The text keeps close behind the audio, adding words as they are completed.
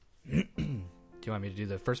Do you want me to do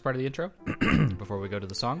the first part of the intro before we go to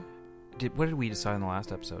the song? What did we decide in the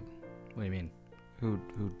last episode? What do you mean? Who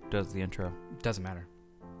does the intro? Doesn't matter.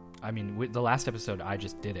 I mean, the last episode, I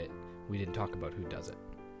just did it. We didn't talk about who does it.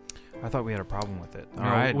 I thought we had a problem with it.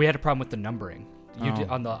 No, we had a problem with the numbering. You did,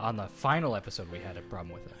 on the final episode, we had a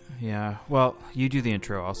problem with it. Yeah. Well, you do the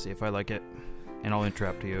intro. I'll see if I like it, and I'll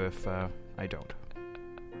interrupt you if I don't.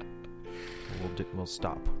 We'll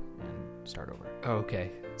stop and start over. Oh, okay.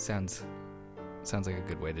 Sounds like a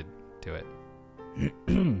good way to do it.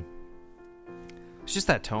 It's just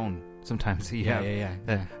that tone sometimes. Yeah.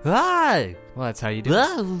 Hi. Well, that's how you do it.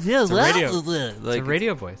 It's a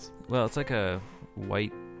radio voice. Well, it's like a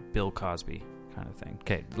white Bill Cosby kind of thing.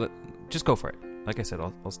 Okay, just go for it. Like I said,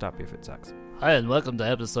 I'll stop you if it sucks. Hi, and welcome to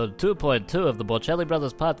episode 2.2 of the Borchelli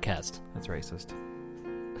Brothers podcast. That's racist.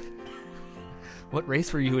 What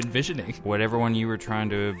race were you envisioning? Whatever one you were trying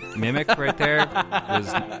to mimic right there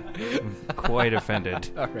was quite offended.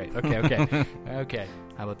 All right. Okay. Okay.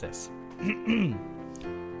 How about this?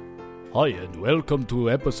 Hi, and welcome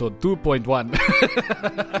to episode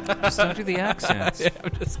 2.1. Just don't do the accents. Yeah,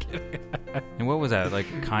 I'm just kidding. And what was that?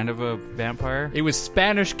 Like kind of a vampire? It was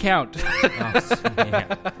Spanish Count. Yeah.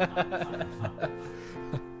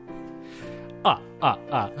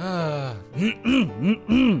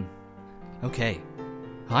 Okay.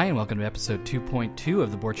 Hi, and welcome to episode 2.2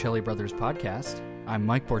 of the Borchelli Brothers podcast. I'm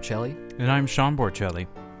Mike Borchelli. And I'm Sean Borchelli.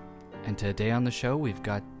 And today on the show, we've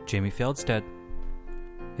got Jaime Fjeldsted.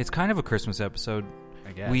 It's kind of a Christmas episode.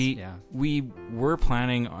 I guess, We were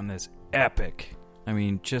planning on this epic,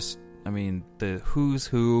 the who's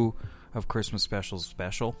who of Christmas specials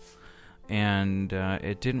special. And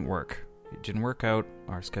it didn't work. It didn't work out.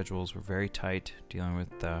 Our schedules were very tight, dealing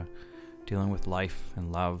with life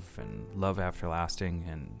and love after lasting,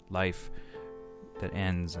 and life that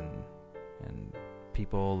ends, and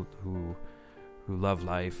people who love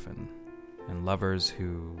life, and lovers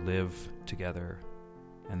who live together,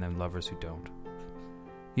 and then lovers who don't.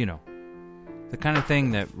 You know, the kind of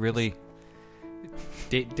thing that really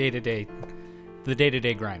day to day, the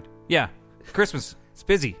day-to-day grind. Yeah, Christmas. It's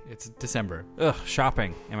busy. It's December. Ugh,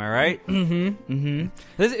 shopping. Am I right?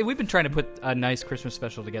 We've been trying to put a nice Christmas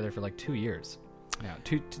special together for like 2 years. Now,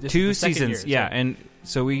 two seasons. Year, yeah, and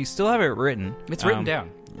so we still have it written. It's written down.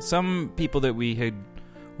 Some people that we had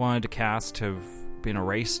wanted to cast have been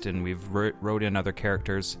erased, and we've wrote in other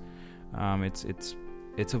characters. It's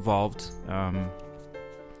evolved.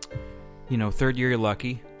 Third year you're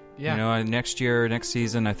lucky. Yeah. Next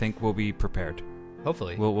season, I think we'll be prepared.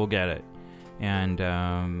 Hopefully, we'll get it. And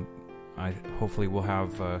hopefully we'll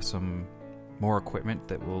have some more equipment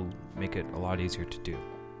that will make it a lot easier to do.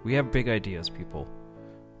 We have big ideas, people.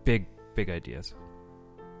 Big ideas.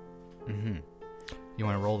 Mm-hmm. You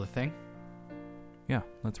want to roll the thing? Yeah,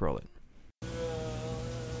 let's roll it.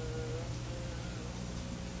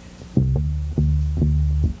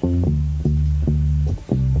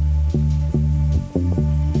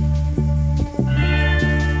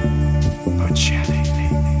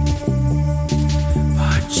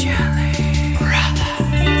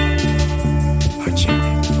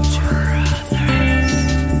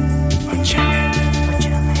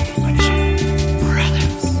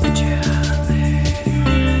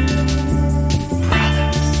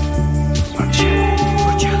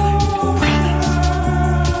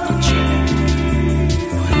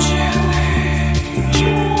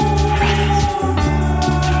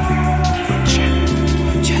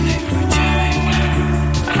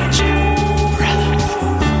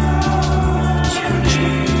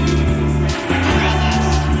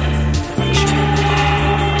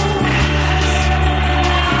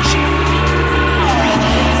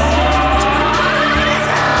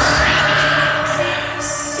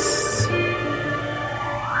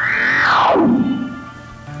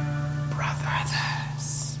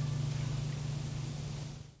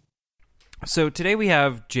 So today we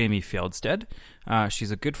have Jaime Fjeldsted.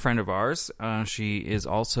 She's a good friend of ours. She is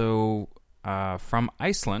also from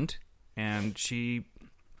Iceland, and she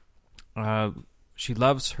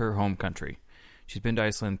loves her home country. She's been to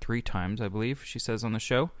Iceland 3 times, I believe, she says on the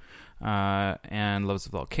show, and loves the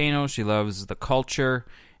volcano. She loves the culture,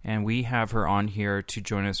 and we have her on here to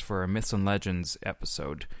join us for a Myths and Legends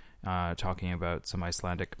episode, talking about some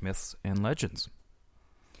Icelandic myths and legends.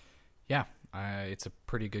 Yeah. It's a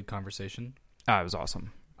pretty good conversation. It was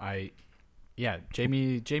awesome.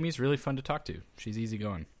 Jamie's really fun to talk to. She's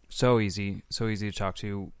easygoing. So easy to talk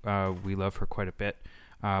to. We love her quite a bit.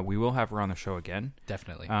 We will have her on the show again.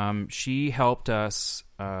 Definitely. She helped us.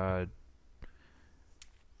 Well,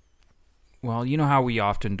 you know how we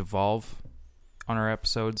often devolve on our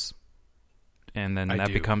episodes. and then I that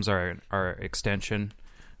do. becomes our extension.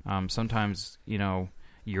 Sometimes,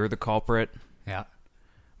 you're the culprit. Yeah.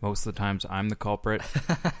 Most of the times, I'm the culprit.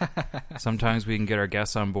 Sometimes we can get our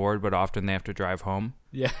guests on board, but often they have to drive home.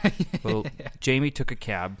 Yeah. Well, Jamie took a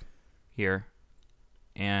cab here,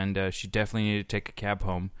 and she definitely needed to take a cab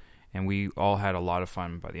home, and we all had a lot of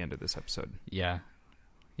fun by the end of this episode. Yeah.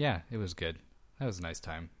 Yeah, it was good. That was a nice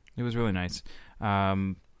time. It was really nice.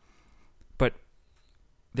 But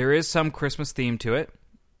there is some Christmas theme to it.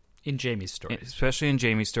 In Jamie's story. Especially in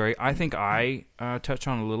Jamie's story. I think I touch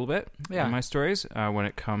on a little bit in my stories when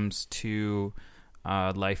it comes to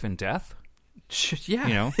life and death.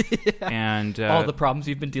 Yeah. And all the problems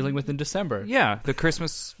you've been dealing with in December. Yeah, the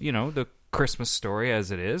Christmas, the Christmas story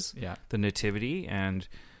as it is. Yeah. The nativity, and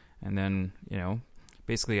then,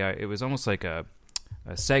 basically it was almost like a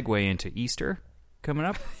segue into Easter coming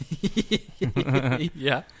up.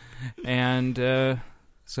 Yeah. And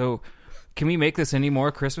so... Can we make this any more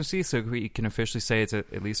Christmassy so we can officially say it's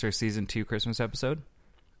at least our season 2 Christmas episode?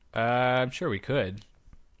 I'm sure we could.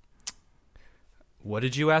 What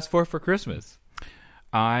did you ask for Christmas?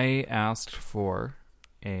 I asked for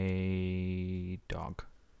a dog.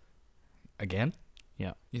 Again?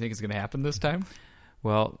 Yeah. You think it's going to happen this time?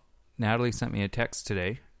 Well, Natalie sent me a text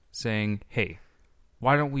today saying, hey,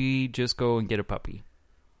 why don't we just go and get a puppy?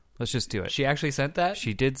 Let's just do it. She actually sent that?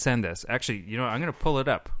 She did send this. Actually, I'm going to pull it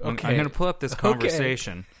up. Okay. I'm going to pull up this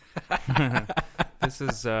conversation. This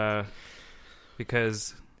is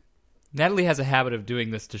because... Natalie has a habit of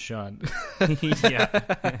doing this to Sean.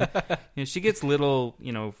 Yeah. She gets little,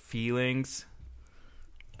 feelings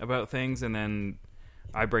about things, and then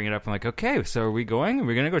I bring it up. I'm like, okay, so are we going? Are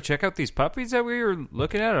we going to go check out these puppies that we were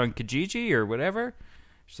looking at on Kijiji or whatever?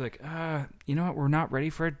 She's like, you know what? We're not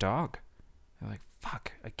ready for a dog. I'm like,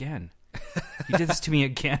 fuck, again. You did this to me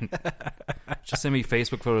again. Just send me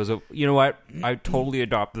Facebook photos of, you know what? I totally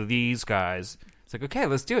adopt these guys. It's like, okay,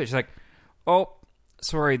 let's do it. She's like, oh,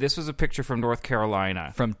 sorry, this was a picture from North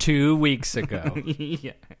Carolina. From 2 weeks ago.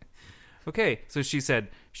 Yeah. Okay, so she said,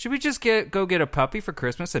 should we just go get a puppy for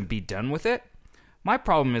Christmas and be done with it? My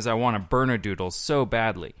problem is I want a Bernedoodle so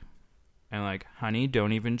badly. And like, honey,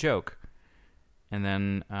 don't even joke. And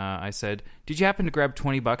then I said, did you happen to grab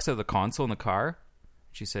 $20 out of the console in the car?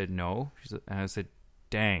 She said, no. And I said,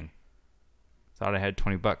 dang. Thought I had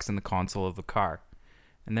 $20 in the console of the car.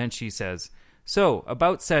 And then she says, so,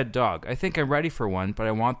 about said dog, I think I'm ready for one, but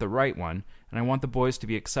I want the right one, and I want the boys to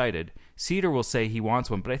be excited. Cedar will say he wants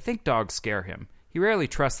one, but I think dogs scare him. He rarely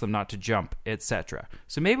trusts them not to jump, etc.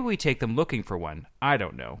 So maybe we take them looking for one. I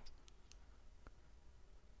don't know.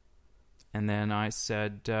 And then I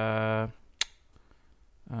said, oh,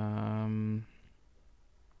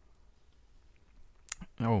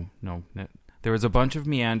 no. There was a bunch of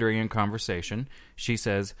meandering in conversation. She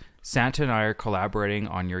says, Santa and I are collaborating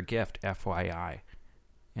on your gift, FYI.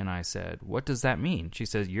 And I said, what does that mean? She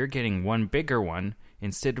says, you're getting one bigger one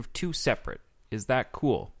instead of 2 separate. Is that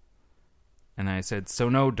cool? And I said, so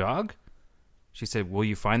no dog? She said, will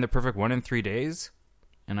you find the perfect one in 3 days?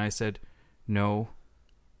 And I said, no,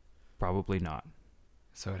 probably not.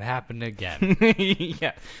 So it happened again.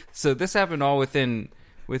 Yeah. So this happened all within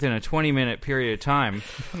a 20-minute period of time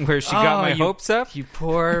where she got my hopes up. You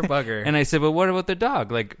poor bugger. And I said, but what about the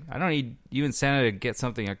dog? Like, I don't need you and Santa to get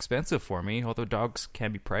something expensive for me, although dogs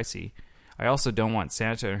can be pricey. I also don't want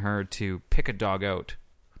Santa and her to pick a dog out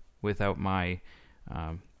without my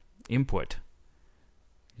input.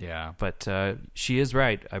 Yeah. But she is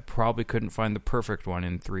right. I probably couldn't find the perfect one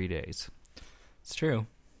in 3 days. It's true.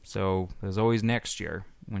 So there's always next year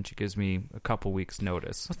when she gives me a couple weeks'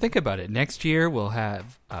 notice. Well, think about it. Next year, we'll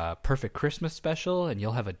have a perfect Christmas special, and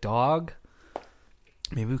you'll have a dog.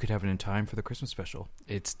 Maybe we could have it in time for the Christmas special.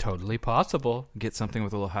 It's totally possible. Get something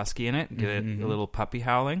with a little husky in it. Get a little puppy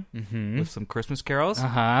howling with some Christmas carols.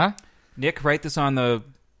 Uh-huh. Nick, write this on the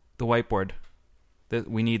whiteboard.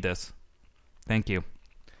 We need this. Thank you.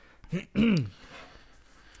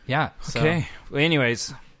 Yeah. So. Okay. Well,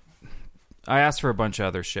 anyways, I asked for a bunch of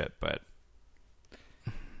other shit, but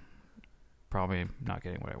probably not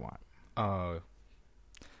getting what I want. Oh.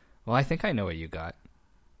 Well, I think I know what you got.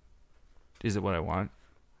 Is it what I want?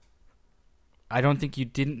 I don't think you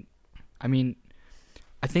didn't. I mean,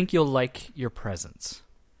 I think you'll like your presents.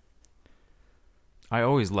 I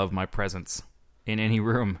always love my presents in any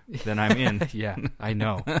room that I'm in. Yeah, I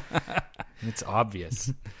know. It's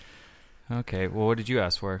obvious. Okay, well, what did you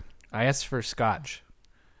ask for? I asked for scotch.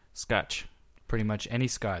 Scotch. Pretty much any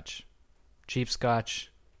scotch. Cheap scotch,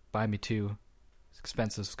 buy me 2.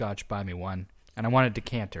 Expensive scotch, buy me 1. And I want a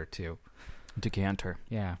decanter, too. Decanter.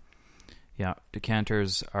 Yeah. Yeah,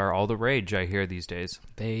 decanters are all the rage, I hear, these days.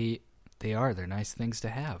 They They are. They're nice things to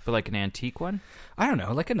have. But like an antique one? I don't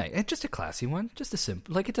know, like just a classy one, just a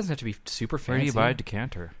simple. Like it doesn't have to be super fancy. Where do you buy a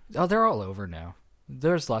decanter? Oh, they're all over now.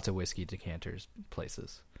 There's lots of whiskey decanters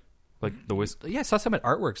places. Like the whiskey? Yeah, I saw some at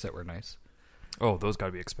Artworks that were nice. Oh, those got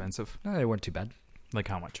to be expensive. No, they weren't too bad. Like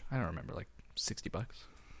how much? I don't remember, like $60.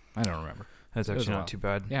 I don't remember. That's actually not too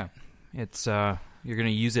bad. Yeah. It's you're going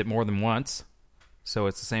to use it more than once, so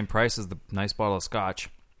it's the same price as the nice bottle of scotch.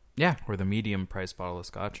 Yeah. Or the medium price bottle of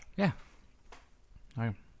scotch. Yeah.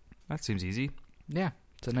 That seems easy. Yeah.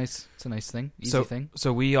 It's a nice thing. Easy thing.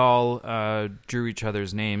 So we all drew each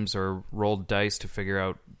other's names or rolled dice to figure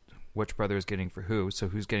out which brother is getting for who. So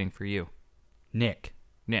who's getting for you? Nick.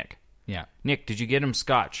 Yeah. Nick, did you get him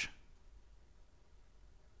scotch?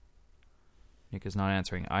 Nick is not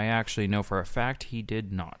answering. I actually know for a fact he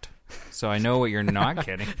did not. So I know what you're not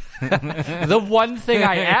getting. The one thing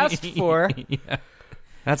I asked for. Yeah.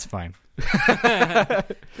 That's fine.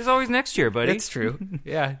 There's always next year, buddy. It's true.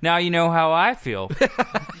 Yeah. Now you know how I feel.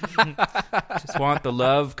 Just want the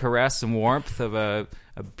love, caress, and warmth of a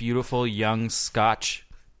beautiful young Scotch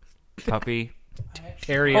puppy.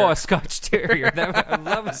 Terrier. Oh, a Scotch Terrier. I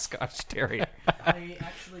love a Scotch Terrier. I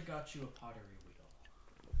actually got you a pottery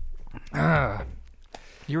wheel.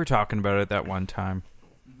 You were talking about it that one time.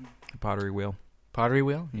 The pottery wheel. Pottery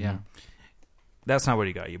wheel? Yeah. That's not what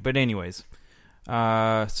he got you. But anyways,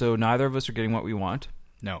 so neither of us are getting what we want.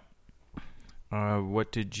 No.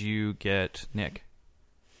 What did you get, Nick?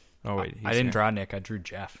 Oh, wait. I didn't draw Nick. I drew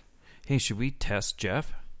Jeff. Hey, should we test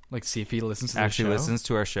Jeff? Like, see if he listens to Actually the show? listens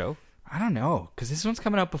to our show? I don't know, because this one's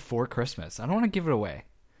coming out before Christmas. I don't want to give it away.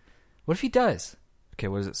 What if he does? Okay,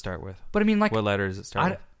 what does it start with? But I mean, like, what letter does it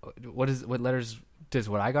start with? What letters does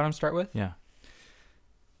what I got him start with? Yeah.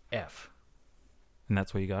 F. And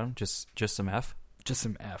that's what you got him? Just some F? Just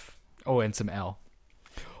some F. Oh, and some L.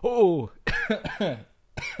 Oh.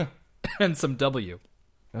 And some W.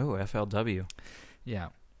 Oh, FLW. Yeah.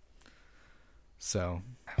 So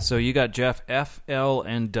you got Jeff, F, L,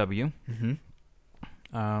 and W. Mm-hmm.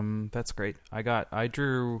 That's great. I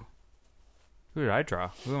drew. Who did I draw?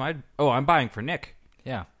 Who am I? Oh, I'm buying for Nick.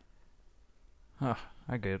 Yeah. Oh,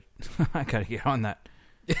 I gotta get on that.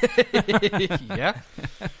 Yeah.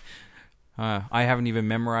 I haven't even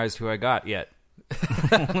memorized who I got yet.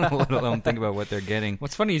 Let alone think about what they're getting.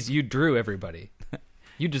 What's funny is you drew everybody.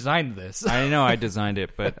 You designed this. I know I designed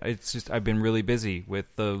it, but it's just I've been really busy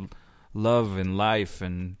with the love and life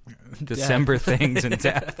and December things and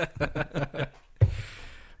death.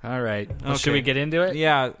 All right. Well, Okay. should we get into it?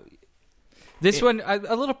 Yeah. This one,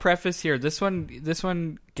 a little preface here. This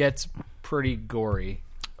one gets pretty gory.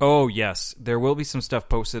 Oh, yes. There will be some stuff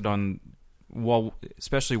posted on, well,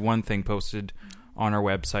 especially one thing posted on our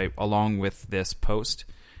website along with this post,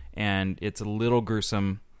 and it's a little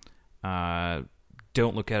gruesome.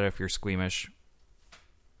 Don't look at it if you're squeamish,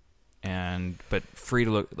 but free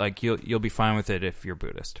to look. Like you'll be fine with it if you're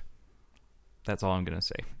Buddhist. That's all I'm gonna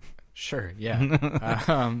say. Sure.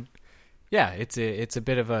 Yeah. Yeah. It's a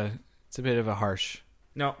bit of a harsh.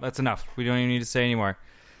 No, that's enough. We don't even need to say anymore.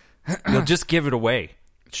 You'll just give it away.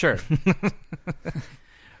 Sure.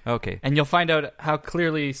 Okay. And you'll find out how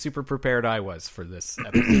clearly super prepared I was for this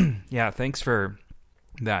episode. Yeah, thanks for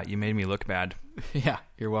that. You made me look bad. Yeah,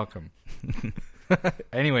 you're welcome.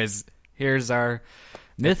 Anyways, here's our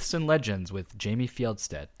Myths and Legends with Jaime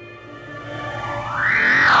Fjeldsted.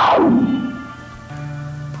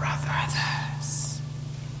 Brothers.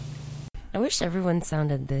 I wish everyone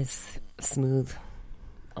sounded this smooth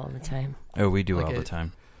all the time. Oh, we do Like all the it.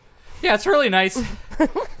 time. Yeah, it's really nice.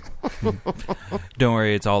 Don't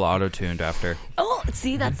worry, it's all auto-tuned after. Oh,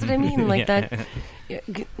 see, that's what I mean. Like Yeah.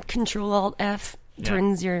 that. Control Alt F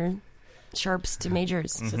turns your sharps to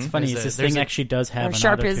majors. So it's funny, There's this there's thing a- actually does have Or an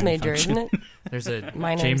sharp is auto-tune major, function. isn't it? There's a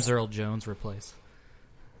Minors. James Earl Jones replace.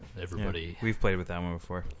 Yeah, Everybody. we've played with that one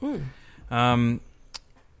before. Mm.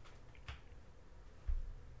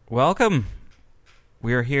 Welcome.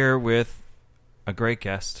 We are here with a great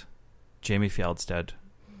guest, Jaime Fjeldsted,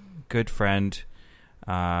 good friend.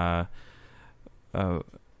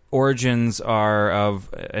 Origins are of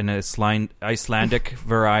an Icelandic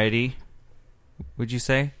variety. Would you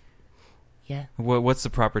say? Yeah. What's the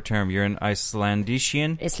proper term? You're an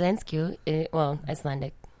Icelandician? Icelandic.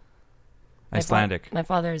 Icelandic. Icelandic. My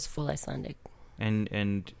father is full Icelandic.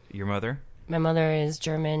 And your mother? My mother is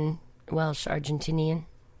German, Welsh, Argentinian.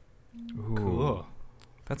 Ooh, Cool.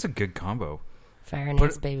 that's a good combo. Fire and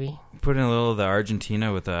Put- ice, baby. Put in a little of the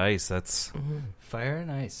Argentina with the ice. That's Fire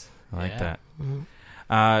and ice. I like Yeah. that.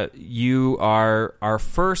 Mm-hmm. You are our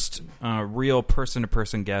first real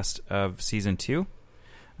person-to-person guest of season 2.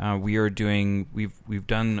 we've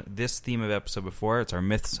done this theme of episode before. It's our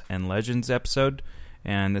Myths and Legends episode,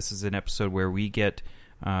 and this is an episode where we get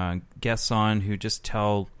guests on who just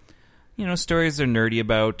tell, stories they're nerdy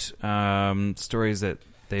about, stories that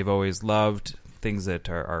they've always loved, things that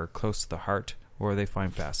are close to the heart or they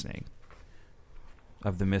find fascinating.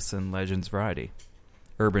 Of the myths and legends variety.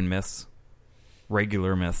 Urban myths,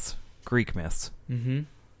 regular myths, Greek myths. Mm-hmm.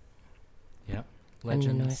 Yep.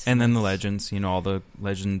 Legends. And then the legends, all the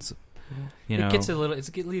legends, It gets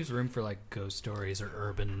it leaves room for like ghost stories or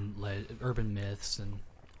urban myths and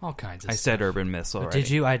all kinds of stuff. I said urban myths already. Did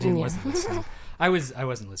you? I didn't. Wasn't listening. I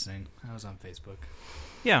wasn't listening. I was on Facebook.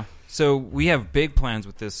 Yeah. So we have big plans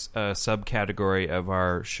with this subcategory of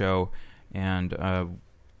our show, and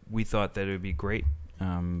we thought that it would be great,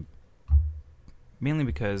 mainly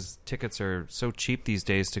because tickets are so cheap these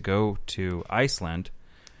days to go to Iceland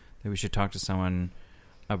that we should talk to someone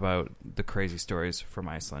about the crazy stories from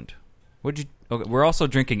Iceland. Okay, we're also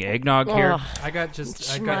drinking eggnog here.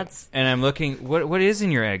 And I'm looking. What is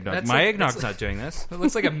in your eggnog? My eggnog's not doing this. It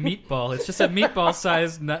looks like a meatball. It's just a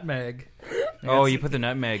meatball-sized nutmeg. Oh, you put the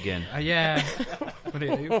nutmeg in. Yeah. What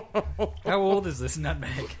are you? How old is this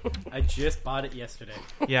nutmeg? I just bought it yesterday.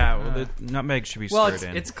 Yeah, well, the nutmeg should be stirred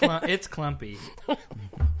in. It's clumpy.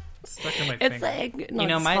 It's stuck in my finger. It's like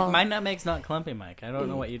my nutmeg's not clumpy, Mike. I don't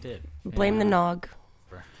know what you did. Blame the nog.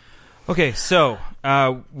 Okay, so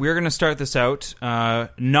we're going to start this out,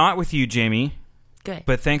 not with you, Jamie. Good.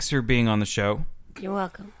 But thanks for being on the show. You're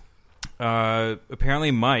welcome.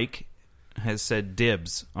 Apparently Mike has said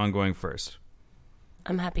dibs on going first.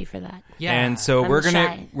 I'm happy for that. Yeah. And so we're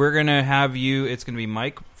shy. gonna have you. It's gonna be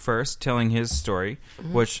Mike first telling his story,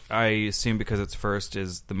 which I assume because it's first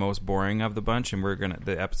is the most boring of the bunch, and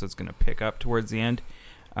the episode's gonna pick up towards the end,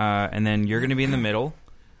 and then you're gonna be in the middle,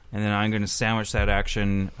 and then I'm gonna sandwich that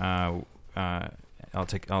action. I'll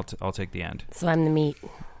take the end. So I'm the meat.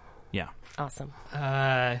 Yeah. Awesome.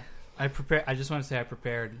 I just want to say I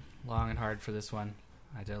prepared long and hard for this one.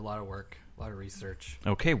 I did a lot of work, a lot of research.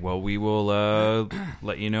 Okay, well, we will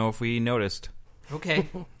let you know if we noticed. Okay.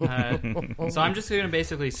 So I'm just going to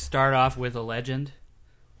basically start off with a legend,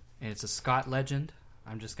 and it's a Scott legend.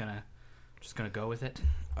 I'm just gonna go with it.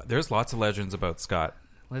 There's lots of legends about Scott.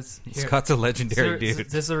 Hear Scott's a legendary dude.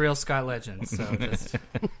 This is a real Scott legend, so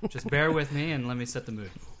just bear with me and let me set the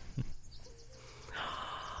mood.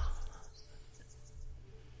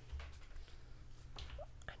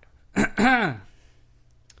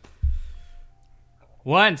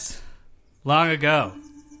 Once, long ago,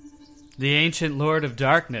 the ancient Lord of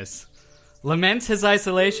Darkness laments his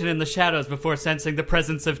isolation in the shadows before sensing the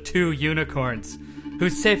presence of two unicorns who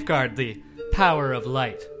safeguard the power of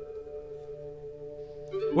light.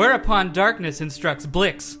 Whereupon Darkness instructs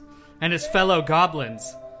Blix and his fellow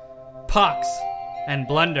goblins, Pox and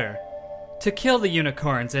Blunder, to kill the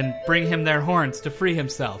unicorns and bring him their horns to free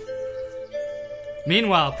himself.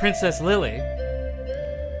 Meanwhile, Princess Lily,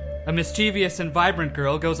 a mischievous and vibrant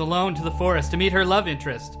girl, goes alone to the forest to meet her love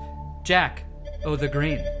interest, Jack the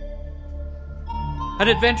Green, an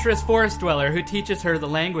adventurous forest dweller who teaches her the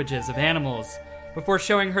languages of animals before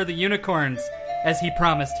showing her the unicorns as he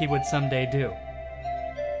promised he would someday do.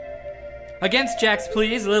 Against Jack's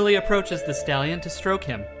pleas, Lily approaches the stallion to stroke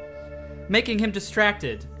him, making him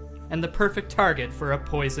distracted and the perfect target for a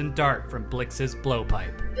poisoned dart from Blix's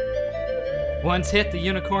blowpipe. Once hit, the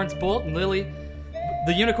unicorn's bolt, and Lily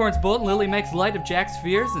makes light of Jack's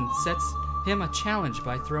fears and sets him a challenge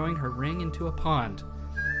by throwing her ring into a pond,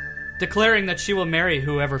 declaring that she will marry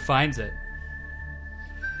whoever finds it.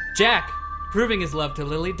 Jack, proving his love to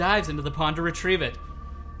Lily, dives into the pond to retrieve it.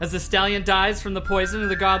 As the stallion dies from the poison and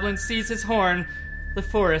the goblin seize his horn, the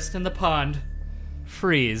forest and the pond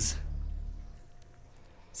freeze,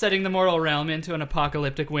 setting the mortal realm into an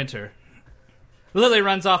apocalyptic winter. Lily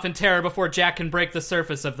runs off in terror before Jack can break the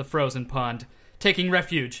surface of the frozen pond, taking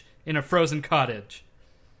refuge in a frozen cottage.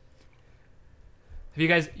 You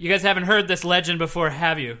guys haven't heard this legend before,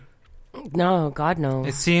 have you? No, God, no.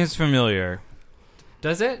 It seems familiar.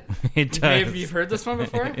 Does it? It does. Have you heard this one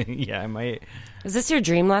before? Yeah, I might. Is this your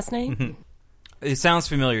dream last night? It sounds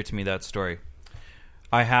familiar to me, that story.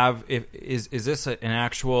 I have. Is this an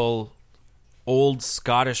actual old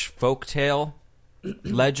Scottish folk tale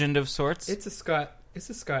legend of sorts? It's a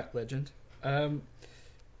Scott legend.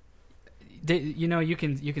 You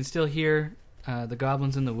can still hear the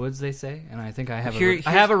goblins in the woods, they say, and I think I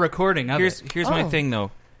have a recording of it. Here's my thing, though.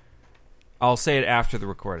 I'll say it after the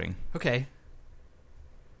recording. Okay.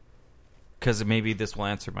 Because maybe this will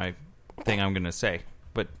answer my thing I'm going to say.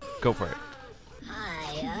 But go for it.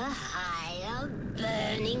 Higher, higher,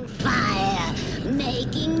 burning fire,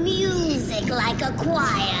 making music like a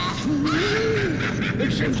choir.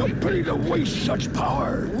 It seems a pity to waste such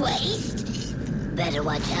power. Waste? Better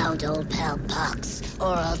watch out, old pal Pox, or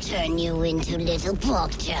I'll turn you into little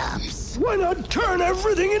pork chops. Why not turn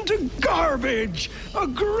everything into garbage? A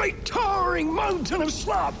great towering mountain of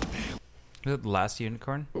slop. Is it the last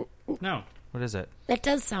unicorn? No, What is it? That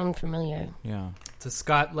does sound familiar. Yeah. it's a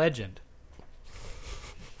Scott legend.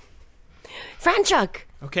 Franchuk!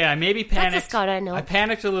 Okay, I maybe panicked. That's a Scott I know. I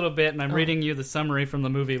panicked a little bit, and I'm reading you the summary from the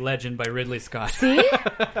movie Legend by Ridley Scott. See?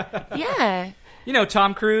 Yeah. You know,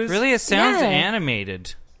 Tom Cruise. Really, it sounds Yeah.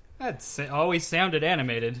 animated. That's always sounded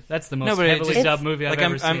animated. That's the most No, but it heavily just- dubbed movie I've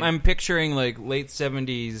ever seen. I'm picturing like late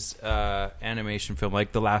 70s animation film,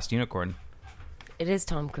 like The Last Unicorn. It is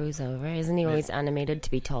Tom Cruise, though, right? Isn't he always animated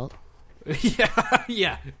to be tall? yeah.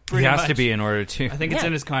 He pretty has much. to be in order to. I think it's Yeah.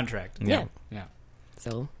 in his contract. Yeah. Yeah.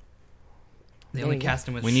 So, They only you go. cast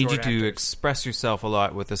him with We need you short to actors. express yourself a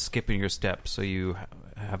lot with a skip in your step, so you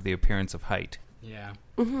have the appearance of height. Yeah.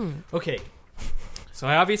 Mm-hmm. Okay. So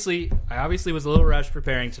I obviously was a little rushed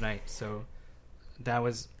preparing tonight. So that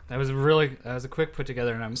was a quick put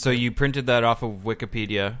together, and So you printed that off of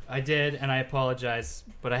Wikipedia. I did, and I apologize,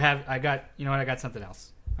 but I got something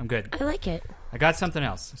else. I'm good. I like it. I got something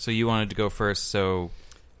else. So you wanted to go first, so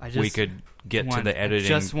I just we could get to the editing.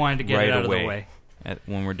 Just wanted to get right it out away. of the way.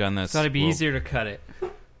 When we're done this, Thought it'd be we'll- easier to cut it.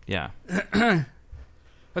 Yeah,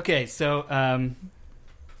 Okay, so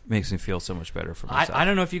makes me feel so much better for myself. I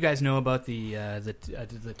don't know if you guys know about the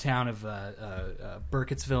town of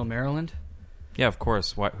Burkittsville, Maryland. Yeah, of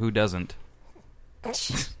course. Who doesn't?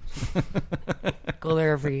 Go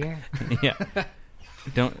there every year. Yeah.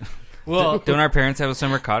 Don't Well, our parents have a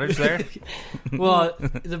summer cottage there? well,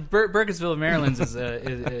 the Burkittsville, Maryland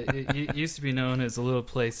it used to be known as a little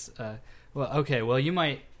place. Well, you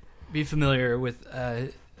might be familiar with a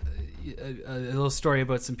little story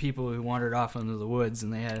about some people who wandered off into the woods,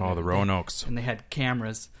 and they had Oh, the Roanoke's. and they had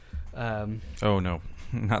cameras. Oh no,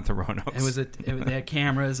 not the Roanoke's. They had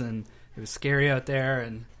cameras, and it was scary out there,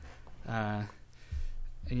 and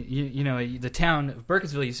you know, the town of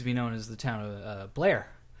Burkittsville used to be known as the town of Blair.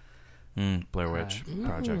 Blair Witch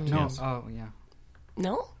Project. No, Yes. oh yeah,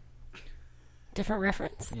 No? Different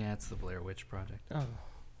reference? yeah, it's the Blair Witch Project. Oh.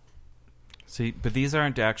 See, but these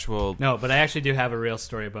aren't actual. No, but I actually do have a real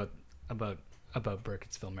story about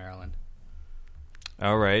Burkittsville, Maryland.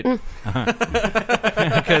 All right,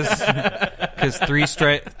 because three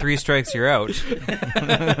strikes you're out.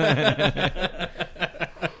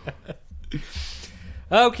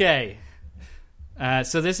 Okay.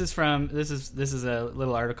 So this is a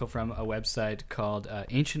little article from a website called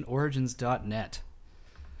ancientorigins.net.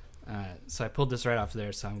 So I pulled this right off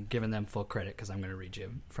there, so I'm giving them full credit because I'm going to read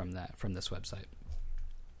you from this website.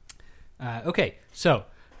 Okay, so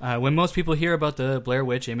when most people hear about the Blair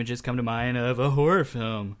Witch, images come to mind of a horror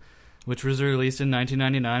film, which was released in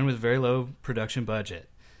 1999 with a very low production budget.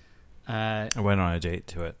 I went on a date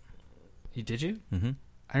to it. Did you? Mm-hmm.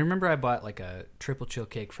 I remember I bought like a triple chill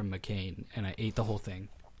cake from McCain, and I ate the whole thing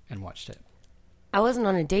and watched it. I wasn't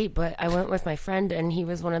on a date, but I went with my friend, and he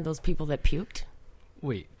was one of those people that puked.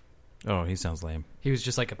 Wait, Oh, he sounds lame. he was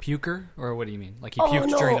just like a puker, or what do you mean? Like he Oh, puked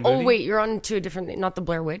no. during the movie? Oh, wait, you're on to a different... Not the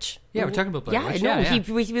Blair Witch. Yeah, we're talking about Blair Witch. No, Yeah.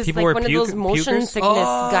 he was People like were one of those motion pukers? sickness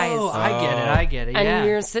Oh, guys. I get it. And Yeah.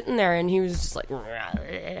 we were sitting there, and he was just like...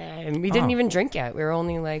 And we didn't even drink yet. We were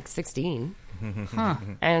only like 16. Huh.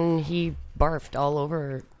 And he barfed all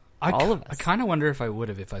over all of us. I kind of wonder if I would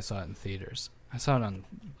have if I saw it in theaters. I saw it on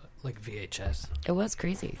like VHS. It was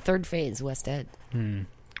crazy. Third phase, West Ed.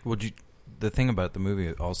 The thing about the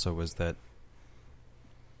movie also was that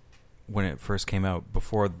when it first came out,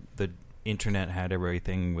 before the internet had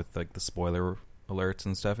everything with like the spoiler alerts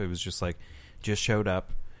and stuff, it was just like, just showed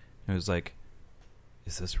up. It was like,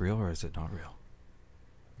 is this real or is it not real?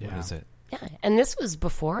 Yeah. What is it? Yeah, and this was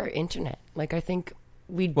before internet. Like, I think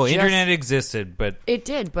Well, internet existed, but It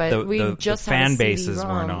did, but we the just fan had a bases CD-ROM.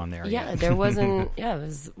 weren't on there Yeah, yet. there wasn't... Yeah, it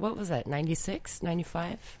was... What was that, 96,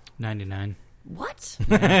 95? 99. What?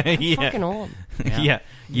 yeah. Fucking old. Yeah.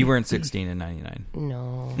 You weren't 16 in 99.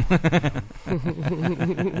 No.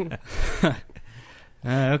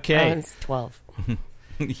 Okay. I was 12.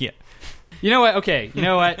 Yeah. You know what? Okay. You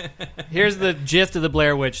know what? Here's the gist of the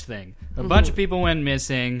Blair Witch thing. A bunch of people went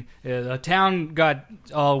missing. The town got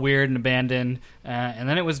all weird and abandoned, and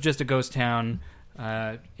then it was just a ghost town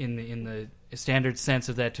in the standard sense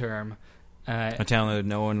of that term. A town that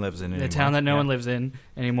no one lives in anymore. A town that no one lives in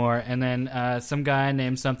anymore. And then some guy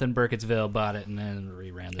named something Burkittsville bought it and then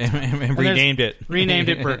renamed it. and renamed it. Renamed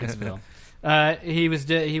it Burkittsville.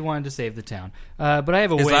 He wanted to save the town. But I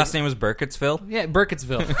have a His way. last name was Burkittsville? Yeah,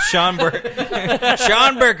 Burkittsville. Sean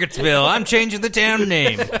Burkittsville. I'm changing the town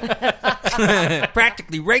name.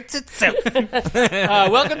 Practically writes itself.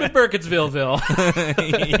 Welcome to Burkittsvilleville.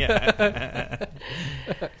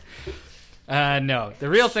 Yeah. No, the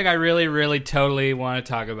real thing I really, really, totally want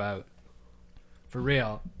to talk about, for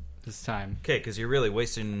real, this time. Okay, because you're really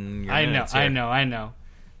wasting your I know, minutes here. I know.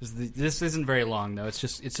 This isn't very long though. It's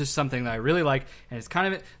just something that I really like, and it's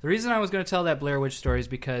kind of the reason I was going to tell that Blair Witch story is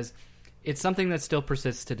because it's something that still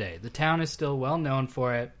persists today. The town is still well known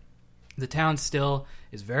for it. The town still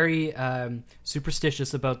is very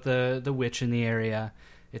superstitious about the witch in the area.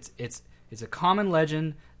 It's a common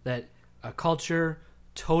legend that a culture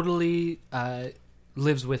totally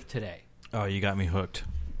lives with today. Oh, you got me hooked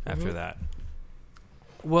after that.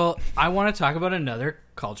 Well, I want to talk about another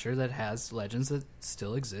culture that has legends that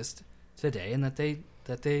still exist today and that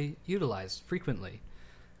they utilize frequently.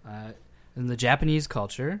 In the Japanese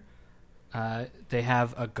culture, they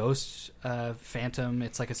have a ghost phantom.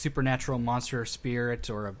 It's like a supernatural monster or spirit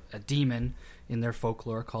or a demon in their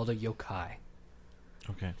folklore called a yokai.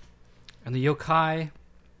 Okay. And the yokai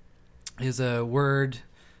is a word.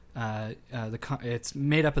 It's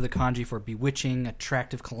made up of the kanji for bewitching,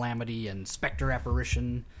 attractive calamity, and specter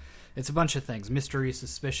apparition. It's a bunch of things. Mystery,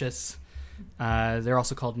 suspicious. They're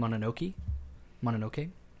also called Mononoke.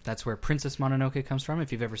 That's where Princess Mononoke comes from,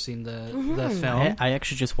 if you've ever seen the film. I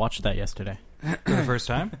actually just watched that yesterday. For the first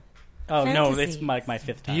time? Oh, no, Fantasy. it's my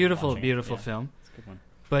fifth time. Beautiful, watching it. beautiful Yeah, film. it's a good one.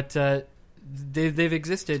 But they've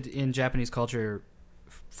existed in Japanese culture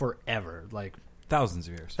forever. Like, Thousands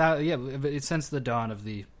of years. it's since the dawn of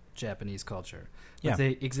the Japanese culture. But Yeah.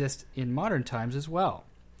 they exist in modern times as well.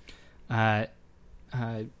 They've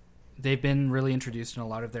been really introduced in a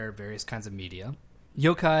lot of their various kinds of media.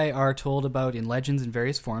 Yokai are told about in legends in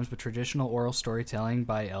various forms, but traditional oral storytelling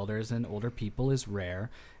by elders and older people is rare,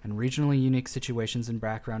 and regionally unique situations and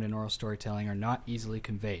background in oral storytelling are not easily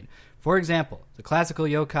conveyed. For example, the classical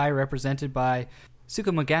yokai represented by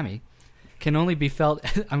Tsukumogami can only be felt...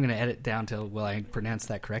 I'm going to edit down till I pronounce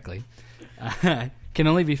that correctly. Can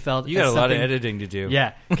only be felt... You got as a lot of something- editing to do.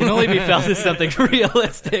 Yeah, can only be felt as something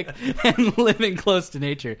realistic and living close to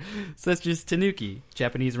nature, such as tanuki,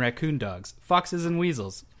 Japanese raccoon dogs, foxes, and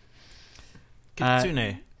weasels.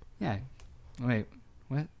 Kitsune. Yeah. Wait,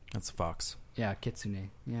 what? That's a fox. Yeah, kitsune.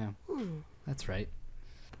 Yeah, that's right.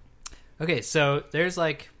 Okay, so there's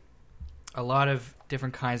like a lot of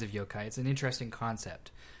different kinds of yokai. It's an interesting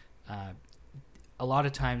concept. A lot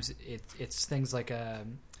of times it's things like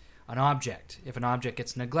an object. If an object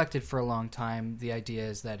gets neglected for a long time, the idea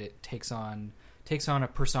is that it takes on a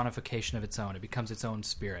personification of its own. It becomes its own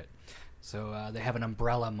spirit. So they have an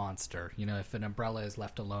umbrella monster. You know, if an umbrella is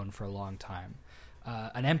left alone for a long time,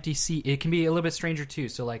 an empty seat. It can be a little bit stranger too.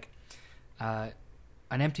 So like an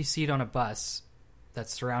empty seat on a bus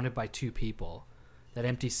that's surrounded by two people. That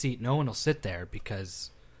empty seat, no one will sit there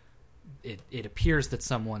because it appears that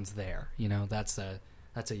someone's there. You know, that's a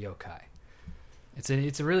yokai.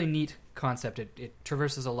 It's a really neat concept. It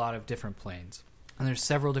traverses a lot of different planes, and there's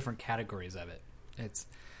several different categories of it. It's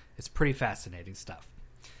pretty fascinating stuff.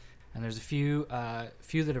 And there's a few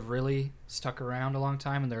that have really stuck around a long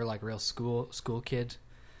time, and they're like real school kid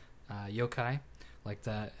yokai, like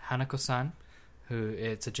the Hanako-san, who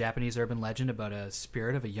it's a Japanese urban legend about a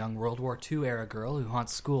spirit of a young World War II era girl who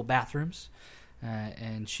haunts school bathrooms,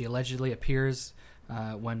 and she allegedly appears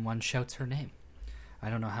when one shouts her name. I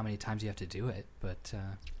don't know how many times you have to do it, but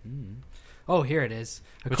oh, here it is.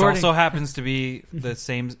 Which also happens to be the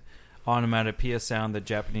same onomatopoeia sound that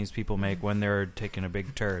Japanese people make when they're taking a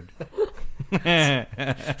big turd. I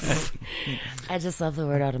just love the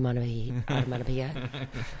word onomatopoeia.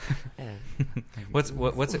 What's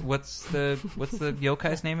the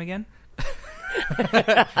yokai's name again?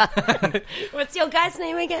 What's your guy's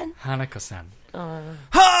name again? Hanako-san.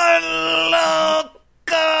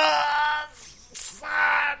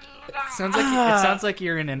 It sounds like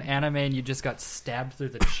you're in an anime and you just got stabbed through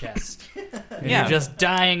the chest. And Yeah. You're just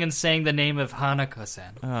dying and saying the name of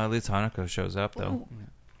Hanako-san. At least Hanako shows up, though.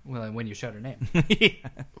 Well, when you shout her name.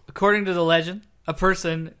 According to the legend, a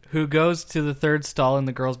person who goes to the third stall in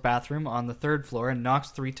the girl's bathroom on the third floor and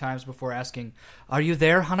knocks 3 times before asking, "Are you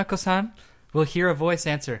there, Hanako-san?" will hear a voice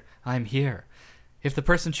answer, "I'm here." If the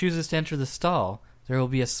person chooses to enter the stall, there will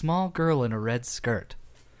be a small girl in a red skirt.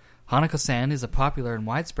 Hanako-san is a popular and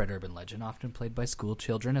widespread urban legend, often played by school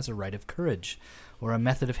children as a rite of courage or a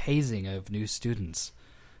method of hazing of new students,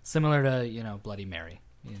 similar to Bloody Mary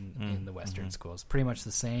in the Western schools. Pretty much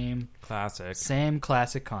the same Classic.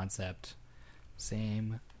 classic concept.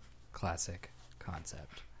 Same classic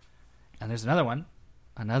concept. And there's another one,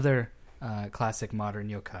 another classic modern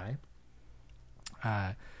yokai,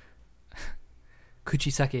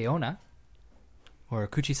 Kuchisake Onna, or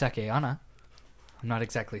Kuchisake Anna. I'm not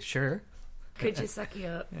exactly sure.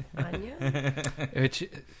 Kuchisake Anya? Which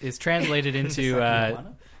is translated into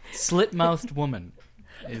slit-mouthed woman,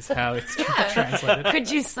 is how it's translated.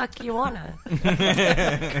 Kuchisake Wana.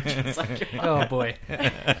 Oh, boy.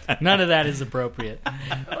 None of that is appropriate.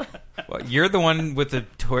 Well, you're the one with the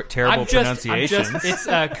terrible pronunciations. It's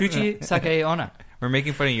Kuchisake Onna. We're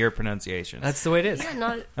making fun of your pronunciations. That's the way it is.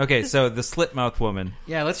 Yeah, Okay, so the slit-mouthed woman.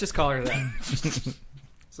 Yeah, let's just call her that.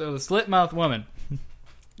 So the slit-mouthed woman.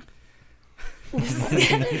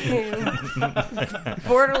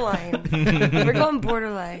 Borderline. We're going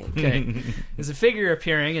borderline. Okay. Is a figure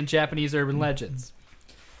appearing in Japanese urban legends.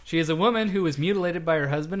 She is a woman who was mutilated by her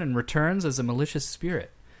husband and returns as a malicious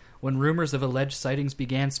spirit. When rumors of alleged sightings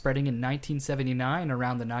began spreading in 1979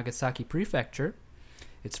 around the Nagasaki prefecture,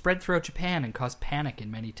 it spread throughout Japan and caused panic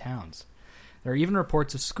in many towns. There are even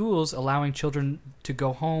reports of schools allowing children to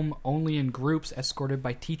go home only in groups escorted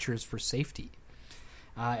by teachers for safety,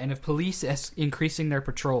 and of police increasing their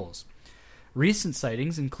patrols. Recent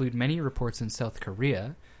sightings include many reports in South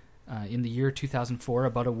Korea in the year 2004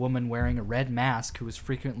 about a woman wearing a red mask who was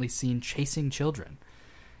frequently seen chasing children.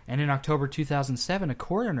 And in October 2007, a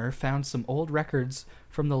coroner found some old records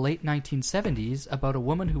from the late 1970s about a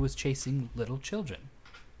woman who was chasing little children.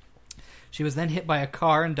 She was then hit by a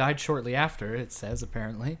car and died shortly after, it says,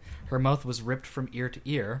 apparently. Her mouth was ripped from ear to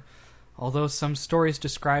ear, although some stories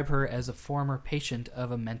describe her as a former patient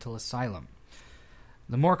of a mental asylum.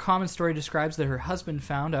 The more common story describes that her husband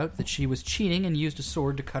found out that she was cheating and used a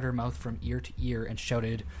sword to cut her mouth from ear to ear and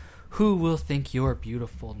shouted, "Who will think you're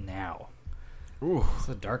beautiful now?" Ooh, it's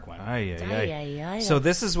a dark one. So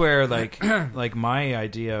this is where, like my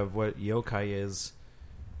idea of what yokai is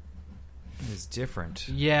different.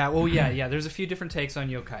 Yeah, well, yeah. There's a few different takes on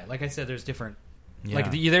yokai. Like I said, there's different. Yeah.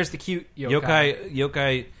 Like there's the cute yokai.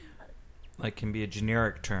 Yokai, like, can be a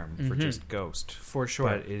generic term for just ghost, for sure.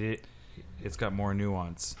 But it's got more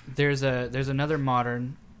nuance. There's another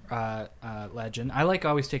modern legend. I like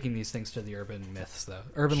always taking these things to the urban myths, though.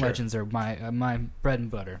 Urban legends are my bread and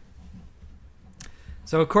butter.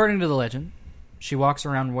 So, according to the legend, she walks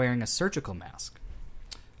around wearing a surgical mask.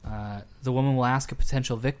 The woman will ask a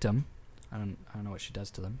potential victim. I don't know what she does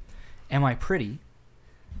to them. Am I pretty?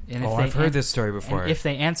 And I've heard this story before. If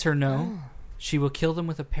they answer no, she will kill them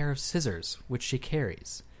with a pair of scissors, which she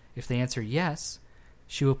carries. If they answer yes,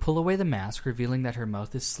 she will pull away the mask, revealing that her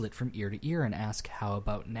mouth is slit from ear to ear, and ask, "How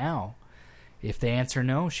about now?" If they answer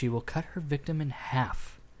no, she will cut her victim in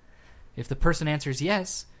half. If the person answers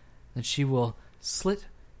yes, then she will slit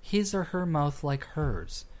his or her mouth like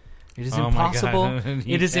hers. It is impossible.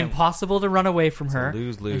 It is impossible to run away from her.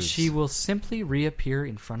 Lose-lose. And she will simply reappear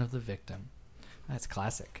in front of the victim. That's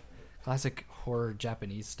classic horror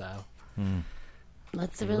Japanese style.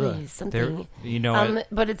 That's really something.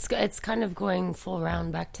 But it's kind of going full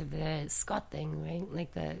round back to the Scott thing, right?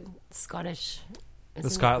 Like the Scottish. The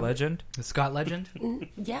Scott legend. The Scott legend.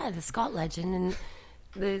 Yeah, the Scott legend and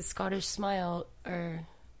the Scottish smile, or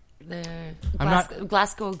the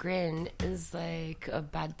Glasgow grin is like a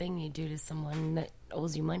bad thing you do to someone that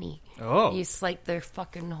owes you money. Oh, you slice their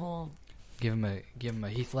fucking whole. Give him a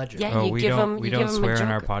Heath Ledger. Yeah, we don't swear on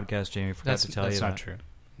our podcast, Jamie. Forgot to tell you that's not true.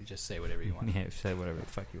 You just say whatever you want. Yeah, say whatever the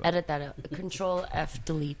fuck you want. Edit that out. Control F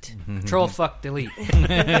delete. Control fuck delete.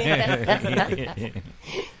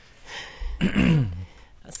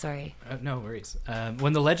 Sorry. No worries.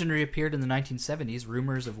 When the legend reappeared in the 1970s,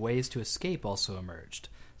 rumors of ways to escape also emerged.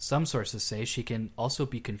 Some sources say she can also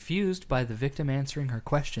be confused by the victim answering her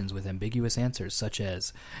questions with ambiguous answers, such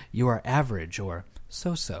as, "You are average," or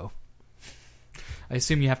 "so-so." I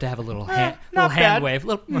assume you have to have a little hand wave.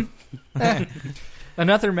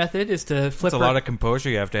 Another method is to flip. It's a lot of composure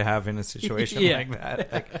you have to have in a situation like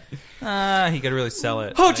that. Like, you got to really sell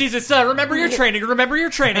it. Oh, like, Jesus! Remember your training. Remember your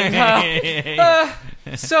training.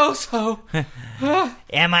 So.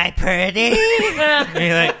 Am I pretty?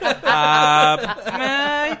 You're like,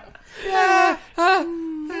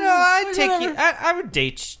 I'd take you. I would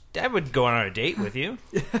date. I would go on a date with you.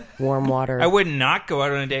 Warm water. I would not go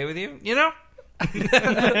out on a date with you. You know.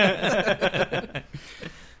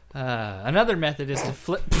 Another method is to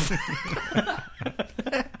flip.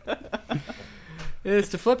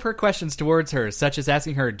 Her questions towards her, such as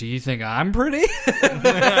asking her, "Do you think I'm pretty?"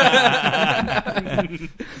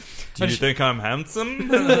 Do you think I'm handsome?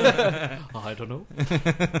 I don't know.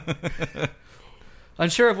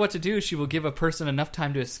 Unsure of what to do, she will give a person enough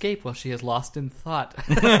time to escape while she is lost in thought.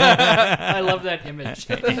 I love that image.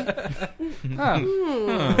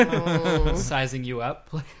 Sizing you up.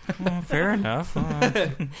 Well, fair enough.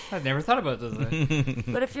 I've never thought about this.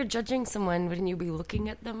 But if you're judging someone, wouldn't you be looking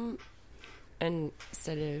at them? And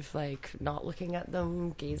instead of, like, not looking at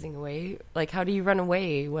them, gazing away? Like, how do you run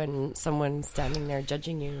away when someone's standing there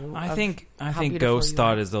judging you? I think ghost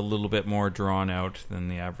thought is a little bit more drawn out than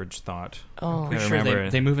the average thought. Oh. I'm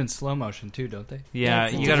sure they move in slow motion, too, don't they? Yeah,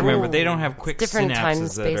 you got to remember, they don't have quick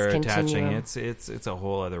synapses that are attaching. Continuum. It's a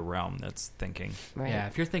whole other realm that's thinking. Right. Yeah,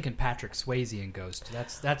 if you're thinking Patrick Swayze in Ghost,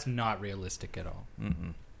 that's not realistic at all.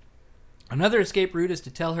 Mm-mm. Another escape route is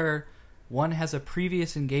to tell her one has a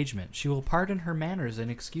previous engagement. She will pardon her manners and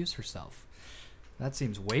excuse herself. That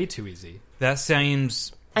seems way too easy. That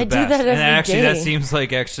seems I best. do that every and actually, day. that seems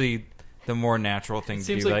like the more natural thing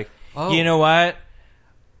to do. Like, you know what?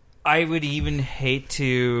 I would even hate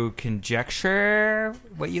to conjecture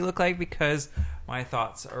what you look like because my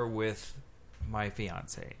thoughts are with my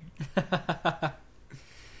fiance. Yeah.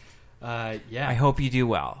 I hope you do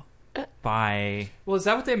well. Bye. Well, is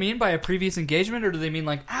that what they mean by a previous engagement, or do they mean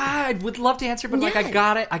like, I would love to answer, but like I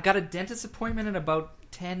got it. I got a dentist appointment in about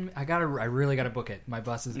 10. I really gotta book it. My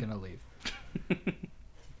boss is gonna leave.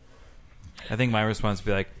 I think my response would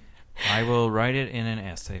be like, I will write it in an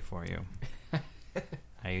essay for you.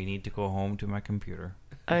 I need to go home to my computer.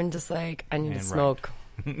 I'm just like, I need to smoke.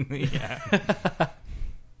 Yeah.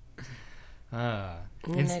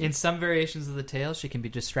 In some variations of the tale, she can be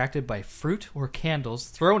distracted by fruit or candles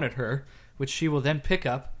thrown at her, which she will then pick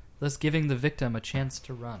up, thus giving the victim a chance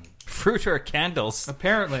to run. Fruit or candles?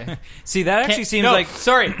 Apparently. See, that actually seems like...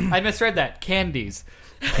 Sorry, I misread that. Candies.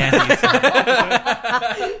 See,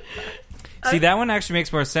 that one actually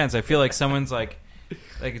makes more sense. I feel like someone's like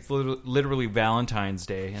it's literally Valentine's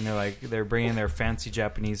Day, and they're bringing their fancy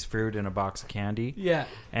Japanese fruit and a box of candy. Yeah.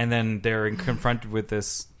 And then they're confronted with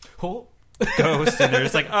this ghost, and they're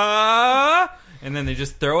just like, and then they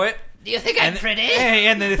just throw it. Do you think I'm pretty?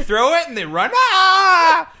 And then they throw it, and they run,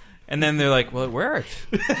 and then they're like, well, it worked.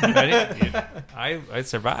 I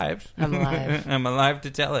survived. I'm alive. I'm alive to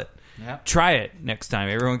tell it. Yep. Try it next time.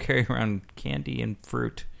 Everyone carry around candy and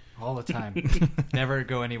fruit. All the time. Never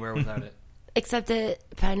go anywhere without it. Except that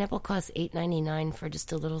pineapple costs $8.99 for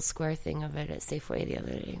just a little square thing of it at Safeway the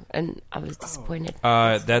other day, and I was disappointed.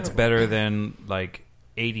 That's better than like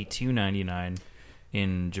 $82.99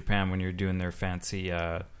 in Japan when you're doing their fancy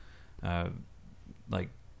like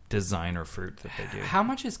designer fruit that they do. How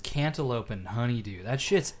much is cantaloupe and honeydew? That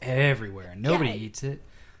shit's everywhere. Nobody eats it.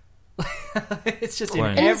 It's just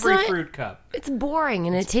in every fruit cup. It's boring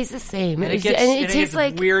and it tastes the same. And it tastes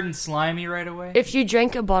like weird and slimy right away. If you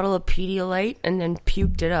drank a bottle of Pedialyte and then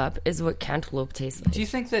puked it up, is what cantaloupe tastes like. Do you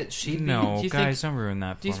think that she? No, guys, don't ruin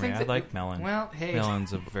that for me. I like melon. Well, hey,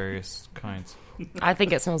 melons of various kinds. I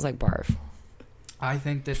think it smells like barf. I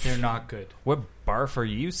think that they're not good. What barf are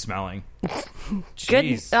you smelling?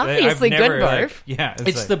 Good, obviously good barf.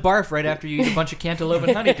 It's the barf right after you eat a bunch of cantaloupe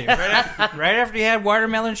and honeydew. right after you had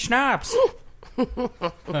watermelon schnapps.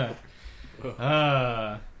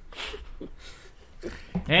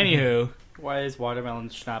 Anywho, why is watermelon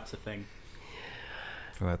schnapps a thing?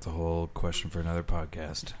 Well, that's a whole question for another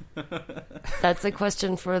podcast. That's a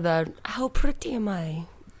question for the how pretty am I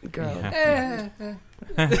girl. Yeah.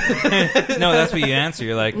 No, that's what you answer.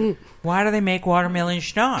 You're like, why do they make watermelon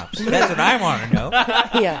schnapps? That's what I want to know.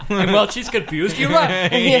 Yeah. And well, she's confused. You're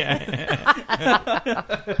right.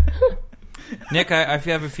 Nick, I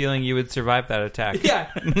have a feeling you would survive that attack. Yeah.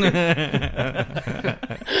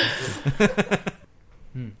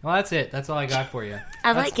 Well, that's it. That's all I got for you.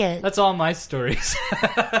 Like it. That's all my stories.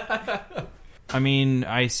 I mean,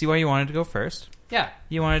 I see why you wanted to go first. Yeah.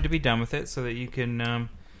 You wanted to be done with it so that you can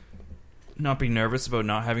not be nervous about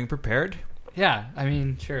not having prepared. Yeah, I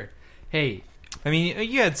mean, sure. Hey. I mean,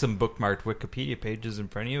 you had some bookmarked Wikipedia pages in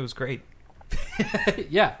front of you. It was great.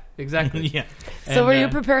 Yeah, exactly. Yeah. So were you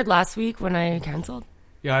prepared last week when I canceled?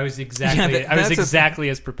 Yeah, I was exactly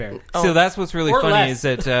as prepared. So that's what's really funny less.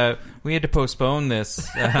 is that we had to postpone this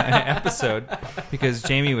episode because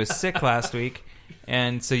Jamie was sick last week,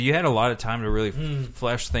 and so you had a lot of time to really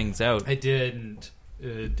flesh things out. I didn't.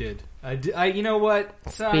 You know what?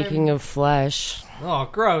 Speaking of flesh. Oh,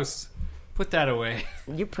 gross. Put that away.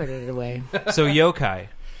 You put it away. So yokai.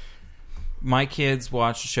 My kids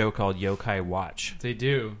watch a show called Yokai Watch. They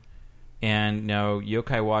do. And now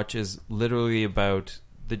Yokai Watch is literally about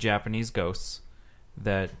the Japanese ghosts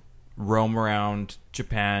that roam around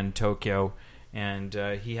Japan, Tokyo, and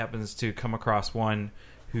he happens to come across one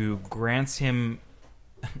who grants him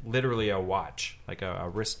literally a watch, like a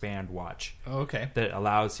wristband watch. Oh, okay. That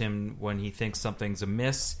allows him, when he thinks something's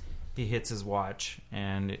amiss, he hits his watch,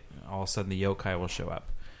 and all of a sudden the yokai will show up.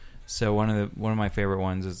 So one of my favorite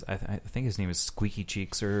ones is I think his name is Squeaky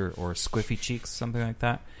Cheeks or Squiffy Cheeks, something like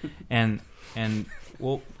that. And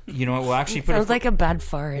we'll we'll actually put sounds like a bad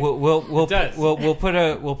fart. We'll put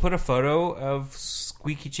a photo of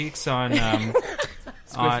Squeaky Cheeks on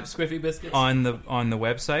Squiffy biscuits on the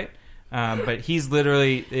website. But he's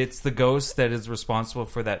literally, it's the ghost that is responsible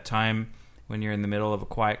for that time when you're in the middle of a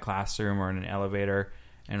quiet classroom or in an elevator,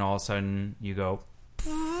 and all of a sudden you go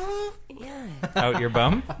out your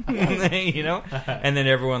bum, and then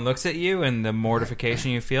everyone looks at you, and the mortification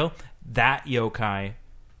you feel. That yokai,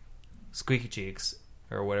 Squeaky Cheeks,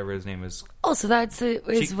 or whatever his name is. Oh, so that's where it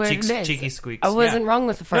is. Cheeky Squeaks. I wasn't wrong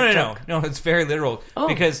with the fart joke. No, it's very literal. Oh.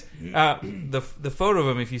 Because the photo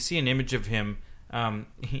of him, if you see an image of him,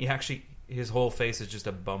 he actually, his whole face is just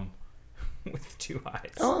a bum with two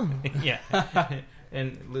eyes. Oh. Yeah.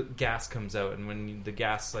 And gas comes out, and when the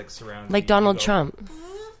gas surrounds like you, Donald you go, Trump.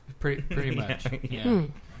 Pretty much. Yeah.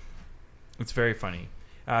 It's very funny.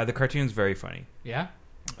 The cartoon's very funny. Yeah.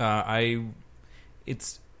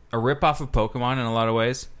 It's a rip-off of Pokemon in a lot of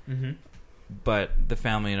ways. Mm-hmm. But the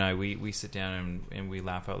family and I, we sit down and we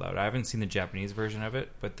laugh out loud. I haven't seen the Japanese version of it,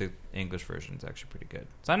 but the English version is actually pretty good.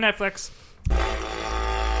 It's on Netflix.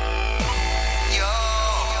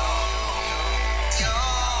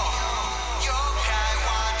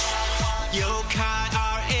 Yokai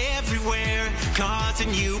are everywhere,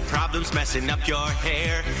 causing you problems, messing up your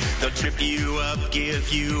hair. They'll trip you up,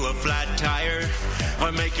 give you a flat tire,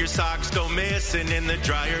 or make your socks go missing in the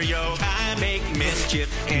dryer. Yokai make mischief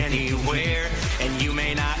anywhere, and you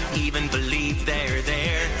may not even believe they're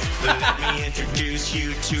there. But let me introduce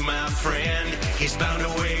you to my friend. He's found a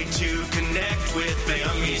way to connect with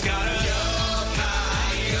them. He's got a yokai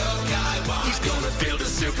watch. He's gonna build a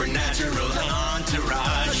supernatural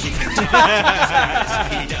entourage. He can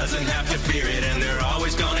talk. He doesn't have to fear it, and they're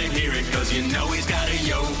always gonna hear it, cause you know he's got a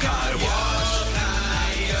yokai watch.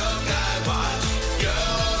 Yokai watch.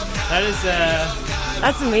 That is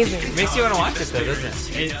that's amazing. Makes you want to watch it, though,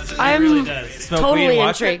 doesn't it? I'm really does. Smoke totally weed and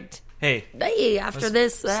watch intrigued. It? Hey, After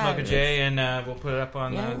this, smoke a J, and we'll put it up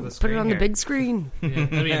on the screen. put it on the big screen. Yeah,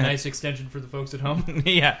 that'll be a nice extension for the folks at home.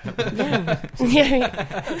 Yeah.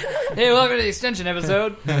 Hey, welcome to the extension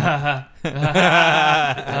episode.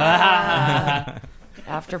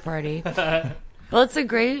 After party. Well, it's a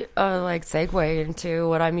great segue into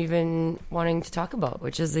what I'm even wanting to talk about,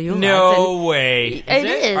 which is the Yule No way. It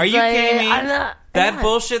is. Are you kidding me? I'm not.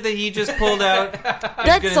 Bullshit that he just pulled out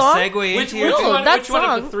That is song? going to segue Which into your... one that of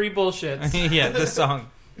song. the three bullshits? Yeah, the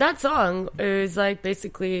song. That song is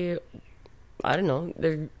basically, I don't know,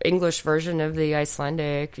 the English version of the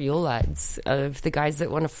Icelandic Yule lads, of the guys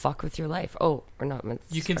that want to fuck with your life. Oh, we're not.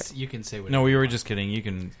 You can say whatever. No, we were just kidding. You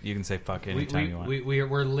can say fuck anytime you want.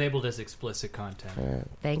 We're labeled as explicit content.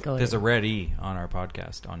 Thank God. There's a red E on our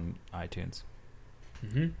podcast on iTunes.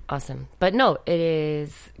 Mm-hmm. Awesome. But no, it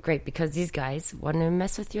is great because these guys want to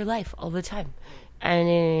mess with your life all the time. And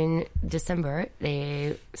in December,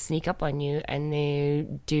 they sneak up on you and they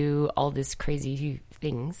do all these crazy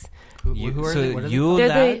things. Who are they? What are Yule They're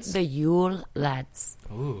lads? the Yule lads.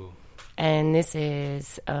 Ooh. And this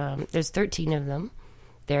is, there's 13 of them.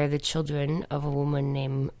 They're the children of a woman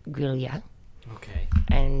named Grilja. Okay.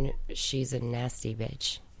 And she's a nasty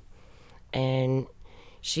bitch. And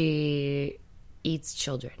she eats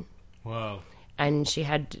children. Whoa. And she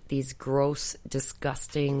had these gross,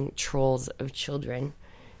 disgusting trolls of children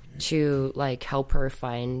to help her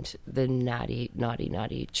find the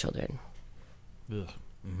naughty children. Ugh.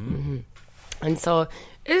 Mm-hmm. Mm-hmm. And so,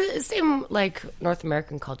 it's same like North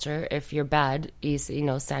American culture. If you're bad,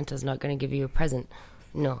 Santa's not going to give you a present.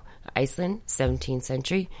 No, Iceland, 17th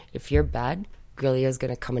century. If you're bad, Grilja's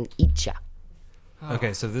going to come and eat ya. Oh.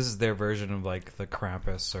 Okay, so this is their version of the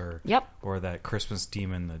Krampus or that Christmas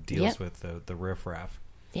demon that deals with the riffraff.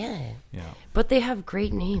 Yeah. Yeah. But they have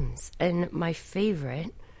great names. And my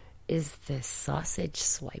favorite is the sausage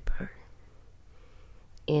swiper.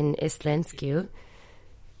 In Icelandic,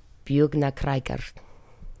 Bjugnakrikar.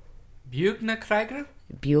 Bjugnakrikar?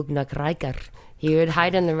 Bjugnakrikar. He would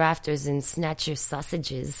hide on the rafters and snatch your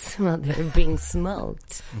sausages while they were being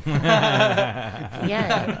smoked. Yeah.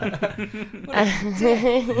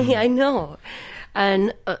 I know.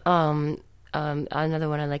 And another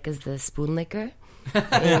one I like is the spoon licker.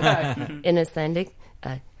 In Icelandic,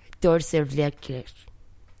 Dorservlekker.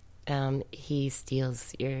 He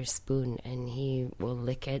steals your spoon and he will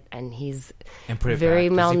lick it, and he's and put it very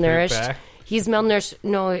back. malnourished. Does he put it back? He's malnourished.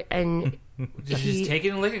 No, and Just take it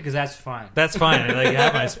and lick it because that's fine. That's fine. I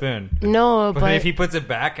have my spoon. No, but if he puts it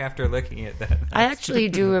back after licking it, then I actually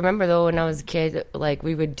do remember, though, when I was a kid,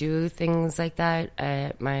 we would do things like that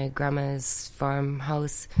at my grandma's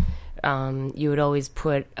farmhouse. You would always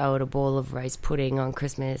put out a bowl of rice pudding on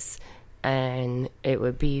Christmas, and it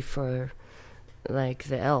would be for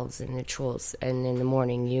the elves and the trolls, and in the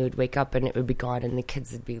morning you'd wake up and it would be gone, and the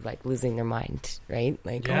kids would be losing their mind, right?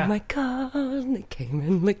 Oh my god, they came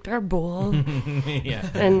and licked our bowl. Yeah.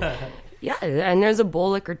 And and there's a bowl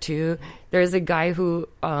licker too. There's a guy who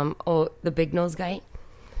the big nose guy,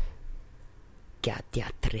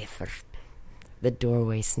 the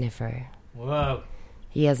doorway sniffer. Whoa.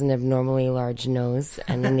 He has an abnormally large nose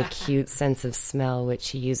and an acute sense of smell, which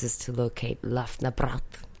he uses to locate lafnabrat,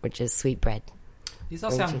 which is sweetbread. These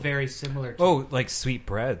all sound very similar to... Oh, like sweet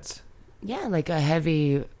breads. Yeah, like a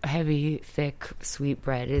heavy, thick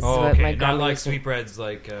sweetbread is what what my Not grandma like used to- sweetbreads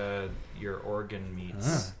like your organ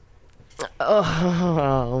meats.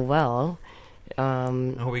 Oh, well.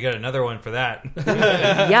 Oh, we got another one for that.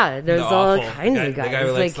 Yeah, there's all kinds of guys. The guy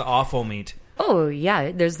who likes the awful meat. Oh,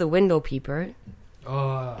 yeah, there's the window peeper.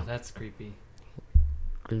 Oh, that's creepy.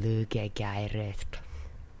 He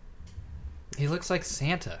looks like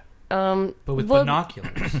Santa, but with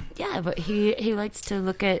binoculars. Yeah, but he likes to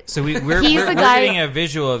look at... So we're guy, getting a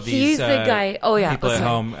visual of these he's the guy, people at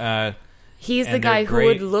home. He's the guy who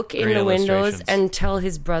would look in the windows and tell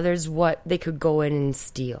his brothers what they could go in and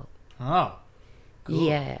steal. Oh. Cool.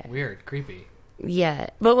 Yeah. Weird. Creepy. Yeah.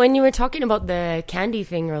 But when you were talking about the candy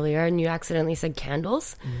thing earlier and you accidentally said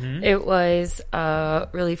candles, it was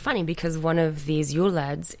really funny because one of these Yule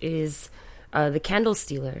lads is the candle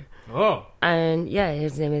stealer. Oh. And yeah,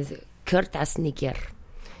 his name is Kurtasniker.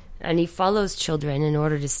 And he follows children in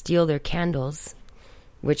order to steal their candles,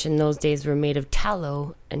 which in those days were made of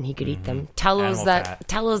tallow, and he could eat them. Tallow's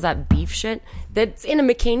that beef shit that's in a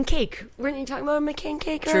McCain cake. Weren't you talking about a McCain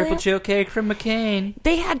cake earlier? Triple chill cake from McCain.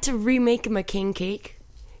 They had to remake a McCain cake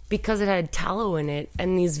because it had tallow in it,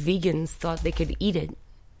 and these vegans thought they could eat it.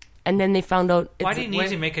 And then they found out... Why do you need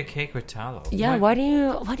to make a cake with tallow? Yeah, why do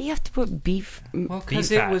you have to put beef... Well,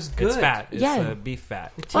 because it was good. It's fat. Yeah. It's beef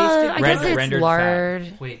fat. It tasted I guess it's rendered lard.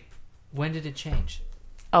 fat. Wait, when did it change?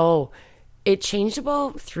 Oh, it changed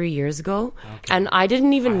about 3 years ago, and I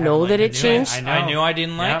didn't even know that it changed. I knew I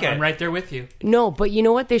didn't like it. I'm right there with you. No, but you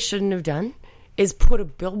know what they shouldn't have done? Is put a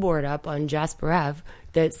billboard up on Jasper Ave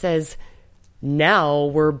that says, "Now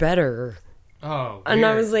we're better." Oh, and I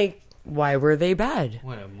weird. was like, why were they bad?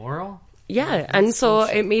 What, a moral? Yeah, and so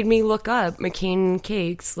it made me look up McCain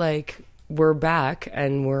cakes, we're back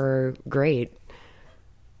and we're great.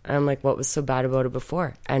 And I'm like, what was so bad about it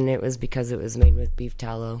before? And it was because it was made with beef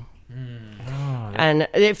tallow. And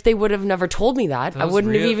if they would have never told me that, I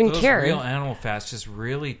wouldn't have even cared. Real animal fats just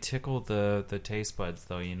really tickle the taste buds,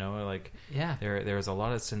 though. Yeah. There's a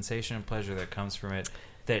lot of sensation and pleasure that comes from it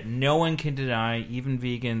that no one can deny, even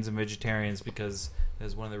vegans and vegetarians, because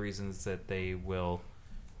there's one of the reasons that they will,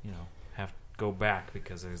 have to go back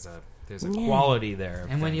because there's a quality there.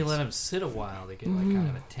 And when you let them sit a while, they get kind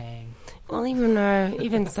of a tang. Well,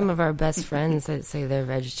 even some of our best friends that say they're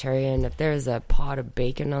vegetarian, if there's a pot of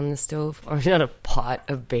bacon on the stove, or not a pot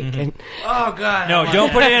of bacon. Oh, God. No,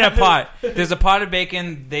 don't put it in a pot. If there's a pot of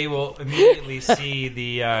bacon, they will immediately see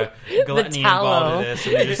the gluttony involved in this,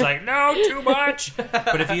 and they're just like, no, too much.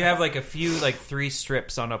 But if you have a few, 3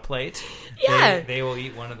 strips on a plate, they will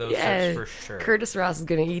eat one of those strips for sure. Curtis Ross is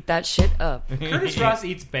going to eat that shit up. Curtis Ross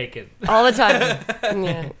eats bacon. All the time.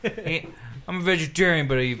 Yeah. I'm a vegetarian,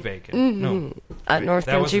 but I eat bacon. No. At North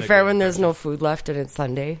Country Fair, when there's no food left and it's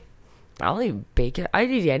Sunday, I'll eat bacon. I'd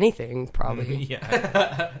eat anything, probably.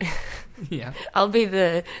 Yeah. Yeah. I'll be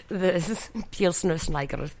the Pilsner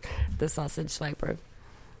the sausage swiper.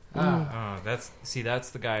 That's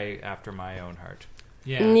the guy after my own heart.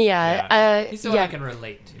 Yeah. Yeah. He's the one I can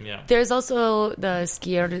relate to. Yeah. There's also the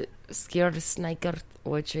Skiersniker,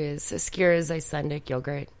 which is Skier is Icelandic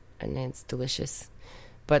yogurt, and it's delicious.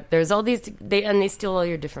 But there's all these, they steal all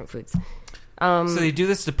your different foods. So they do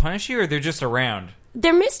this to punish you, or they're just around?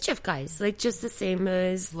 They're mischief guys, just the same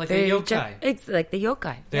as like the yokai. It's like the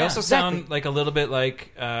yokai. They also sound like a little bit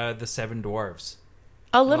like the Seven Dwarves.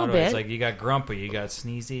 A little bit. Like you got Grumpy, you got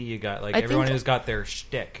Sneezy, you got everyone who's got their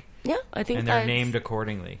shtick. Yeah, I think, and they're named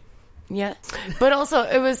accordingly. Yeah, but also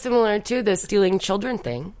it was similar to the stealing children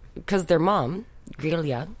thing because their mom,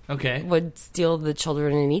 Grilya, would steal the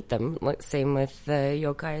children and eat them. Same with the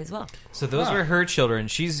yokai as well. So those were her children.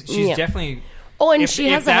 She's definitely. Oh, and she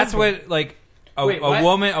has. If that's what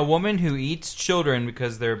a woman who eats children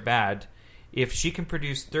because they're bad. If she can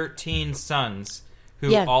produce 13 sons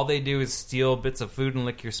who all they do is steal bits of food and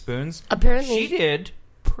lick your spoons. Apparently, she did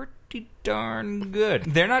pretty darn good.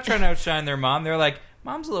 They're not trying to outshine their mom. They're like,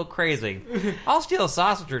 Mom's a little crazy. I'll steal a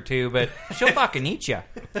sausage or two, but she'll fucking eat you.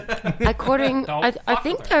 According, I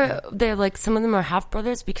think they're like, some of them are half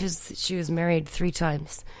brothers because she was married 3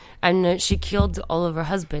 times, and she killed all of her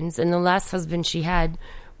husbands. And the last husband she had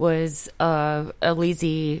was a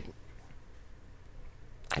lazy.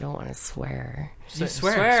 I don't want to swear.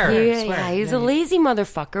 Swear. Yeah, he's a lazy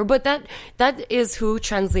motherfucker. But that is who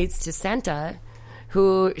translates to Santa.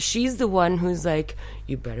 Who she's the one who's like,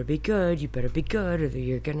 you better be good, or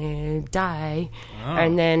you're gonna die. Oh.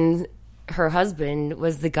 And then her husband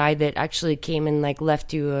was the guy that actually came and like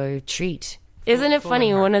left you a treat. Isn't it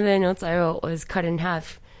funny? One of the notes I wrote was cut in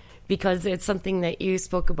half because it's something that you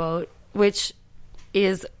spoke about, which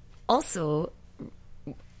is also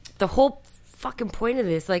the whole fucking point of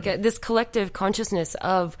this, like this collective consciousness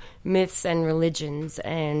of myths and religions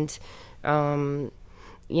and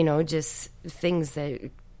just things that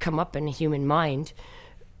come up in a human mind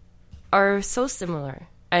are so similar.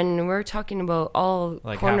 And we're talking about all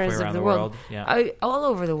like corners of the world. Yeah. All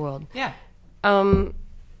over the world. Yeah.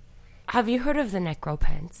 Have you heard of the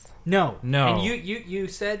necropants? No. And you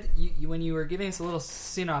said, when you were giving us a little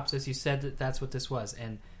synopsis, you said that that's what this was.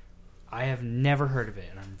 And I have never heard of it,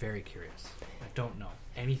 and I'm very curious. I don't know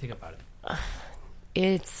anything about it.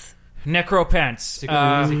 It's... Necropants.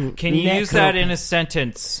 Can you use that in a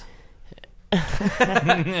sentence?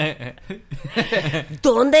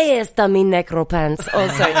 ¿Dónde está mi necropants? Oh,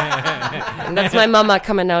 sorry. That's my mama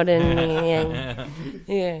coming out in me.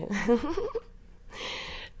 Yeah.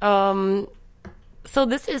 So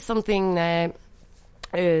this is something that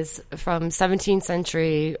is from 17th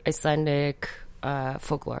century Icelandic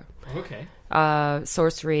folklore. Okay.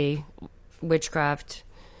 Sorcery, witchcraft,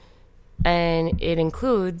 and it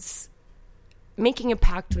includes making a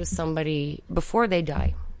pact with somebody before they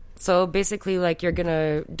die. So basically, like, you're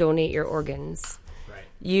gonna donate your organs. Right.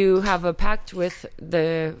 You have a pact with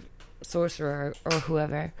the sorcerer or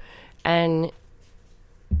whoever, and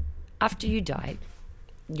after you die,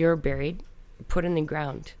 you're buried, put in the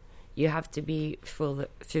ground. You have to be through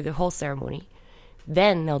the whole ceremony.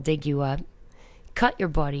 Then they'll dig you up, cut your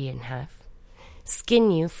body in half,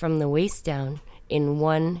 skin you from the waist down in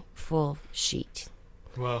one full sheet.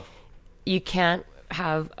 Whoa. You can't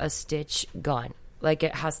have a stitch gone. Like,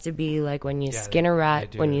 it has to be like when you skin a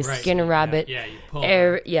rat, when you skin a rabbit. Yeah, you pull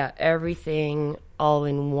everything all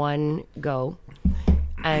in one go.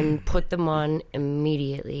 And put them on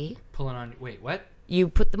immediately. Pulling on... Wait, what? You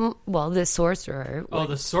put them... Well, the sorcerer... Oh,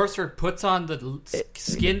 the sorcerer puts on the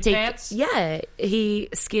skin pants? Yeah. He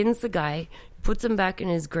skins the guy, puts him back in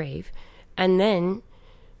his grave. And then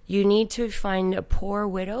you need to find a poor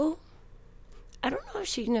widow. I don't know if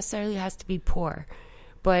she necessarily has to be poor.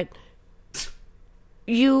 But...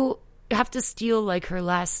 you have to steal, like, her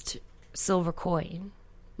last silver coin.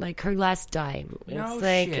 Like, her last dime. No it's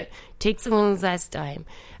like, shit. Take someone's last dime.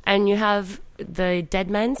 And you have the dead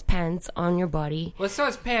man's pants on your body. Well, it's not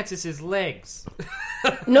his pants, it's his legs.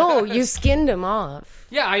 No, you skinned him off.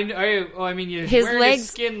 Yeah, I mean, you his wearing legs, his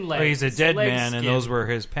skin legs. Well, he's a dead man, skin. and those were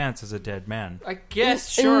his pants as a dead man. I guess,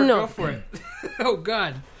 sure, No. go for it. Oh,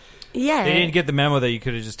 God. Yeah. They didn't get the memo that you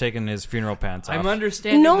could have just taken his funeral pants off. I'm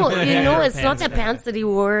understanding. No, it's not the pants that he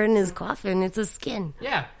wore in his coffin. It's a skin.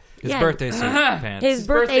 Yeah. His birthday suit pants. His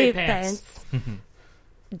birthday pants.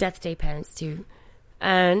 Death day pants, too.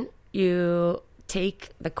 And you take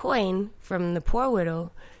the coin from the poor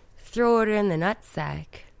widow, throw it in the nutsack.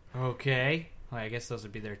 Okay. Well, I guess those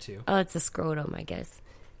would be there, too. Oh, it's a scrotum, I guess.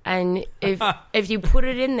 And if you put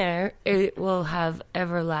it in there, it will have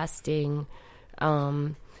everlasting...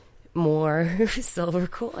 more silver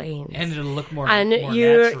coins, and it'll look more. And more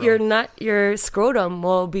your scrotum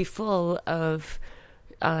will be full of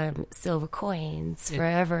silver coins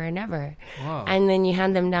forever and ever. Whoa. And then you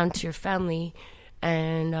hand them down to your family,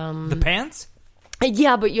 and the pants.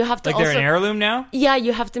 Yeah, but you have to they're an heirloom now. Yeah,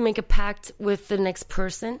 you have to make a pact with the next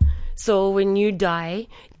person. So when you die,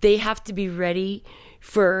 they have to be ready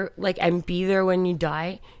for and be there when you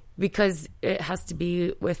die, because it has to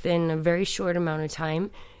be within a very short amount of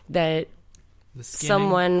time that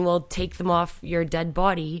someone will take them off your dead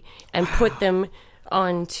body and put them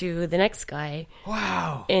onto the next guy.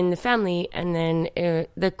 Wow. In the family, and then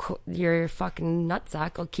your fucking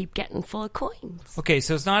nutsack will keep getting full of coins. Okay,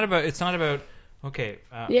 so it's not about. Okay.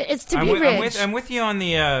 Yeah, it's to be rich. I'm with you on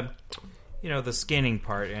the, the skinning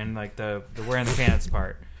part and like the wearing the pants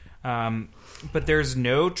part. But there's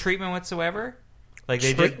no treatment whatsoever. Like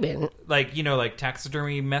they did, like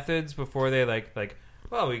taxidermy methods before they like.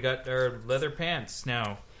 Well, we got our leather pants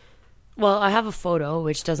now. Well, I have a photo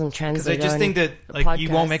which doesn't Because translate. I just think that you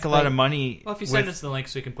won't make a lot of money. Well, if you send us the link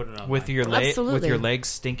so we can put it on. With your legs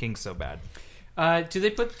stinking so bad. Do they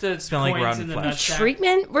put the smelling coins rotten in the flesh. nutsack?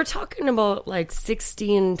 Treatment? We're talking about like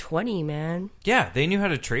 60 and 20, man. Yeah, they knew how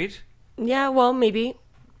to treat. Yeah, well, maybe.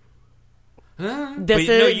 This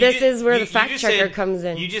is where the fact checker comes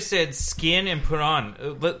in. You just said skin and put on.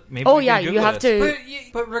 Maybe you have to.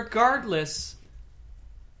 But regardless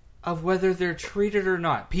of whether they're treated or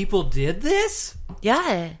not, people did this?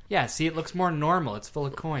 Yeah. Yeah, see, it looks more normal. It's full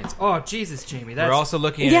of coins. Oh, Jesus, Jamie. That's... We're also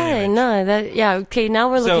looking at an image. Okay,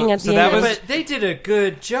 now we're looking at the image. But they did a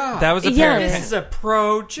good job. That was a pair of This is a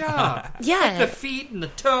pro job. Yeah. Like the feet and the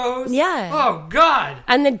toes. Yeah. Oh, God.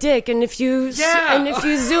 And the dick, and if you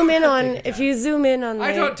zoom in on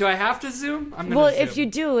Do I have to zoom? I'm gonna Well, zoom. if you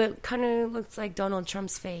do, it kind of looks like Donald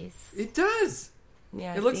Trump's face. It does.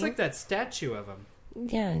 Yeah. It looks like that statue of him.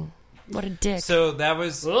 Yeah. What a dick. So that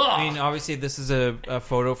was, obviously this is a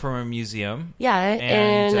photo from a museum. Yeah,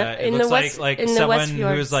 and it looks like someone who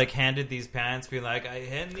West was like handed these pants, being like, "I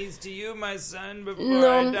hand these to you, my son, before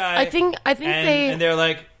No, I die." I think and they're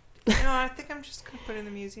like, I think I'm just gonna put it in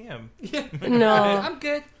the museum. No, I'm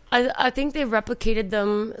good. I think they replicated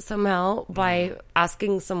them somehow by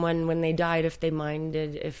asking someone when they died if they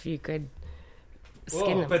minded if you could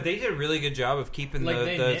skin them. But they did a really good job of keeping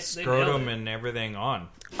the scrotum and everything on.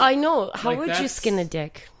 I know. How would you skin a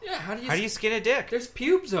dick? Yeah, how do you skin a dick? There's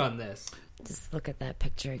pubes on this. Just look at that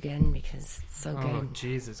picture again because it's so good. Oh,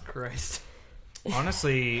 Jesus Christ.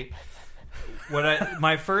 Honestly,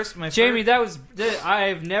 Jamie,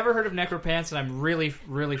 I've never heard of necropants, and I'm really,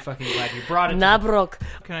 really fucking glad you brought it. Nabrok.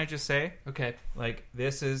 Can I just say? Okay. Like,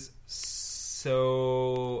 this is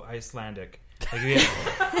so Icelandic.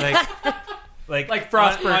 Like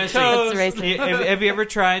frostburn toes. Have you ever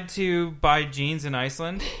tried to buy jeans in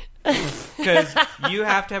Iceland? Because you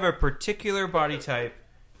have to have a particular body type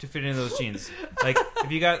to fit in those jeans. Like if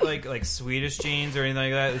you got like Swedish jeans or anything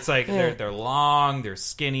like that, it's like they're long, they're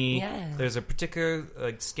skinny. Yeah. There's a particular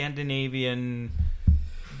like Scandinavian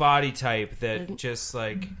body type that just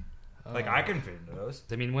like I can fit into those.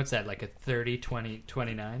 I mean, what's that? Like a 30, 20,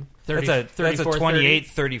 29? That's a 28,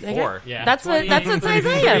 34. Yeah. That's what size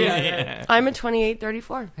I am. Yeah. I'm a 28,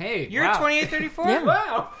 34. Hey, you're a 28, 34? Yeah.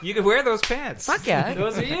 Wow. You could wear those pants. Fuck yeah.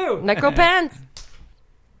 Those are you. Necro pants.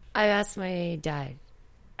 I asked my dad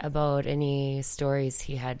about any stories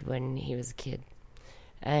he had when he was a kid.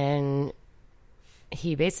 And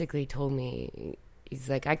he basically told me, he's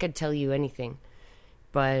like, I could tell you anything.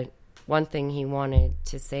 But one thing he wanted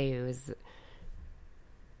to say was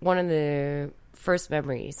one of the first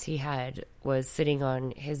memories he had was sitting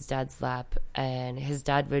on his dad's lap, and his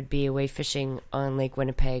dad would be away fishing on Lake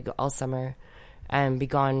Winnipeg all summer and be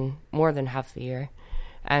gone more than half the year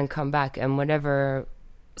and come back, and whatever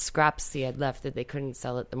scraps he had left that they couldn't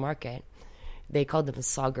sell at the market, they called them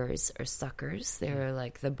soggers or suckers. They were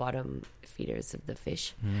like the bottom feeders of the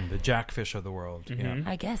fish. The jackfish of the world. Mm-hmm.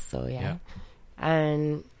 Yeah, I guess so, yeah.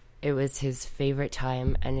 And it was his favorite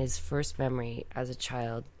time, and his first memory as a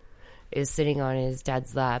child is sitting on his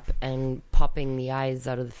dad's lap and popping the eyes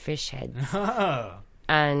out of the fish heads. Oh.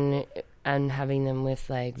 And having them with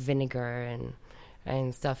like vinegar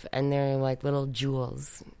and stuff, and they're like little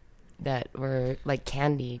jewels that were like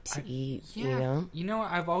candy to eat. Yeah. You know,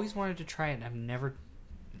 I've always wanted to try it, and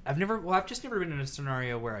I've just never been in a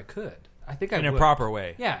scenario where I could. I think in a proper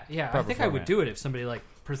way. Yeah. I think I would do it if somebody like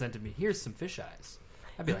presented me, here's some fish eyes.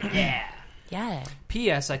 I'd be like, yeah.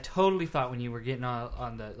 P.S. I totally thought when you were getting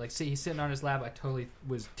on the, like, see, he's sitting on his lap, I totally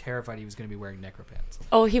was terrified he was going to be wearing necropants.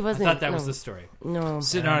 Oh, he wasn't. I thought that was the story. No.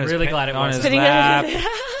 Sitting on his really glad it was. Sitting lap.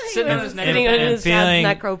 Sitting on his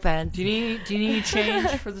dad's necropants. Do you need change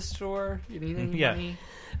for the store? Do you need any money?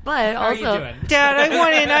 But How also, are you doing? Dad, I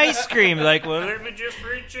want an ice cream. Like, well, let me just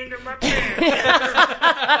reach into my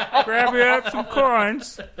pants. Grab you up some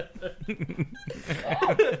corns.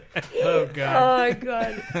 Oh, God. oh my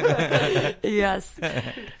God. yes.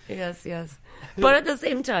 But at the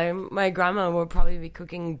same time, my grandma would probably be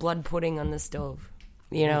cooking blood pudding on the stove.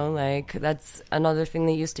 You know, like that's another thing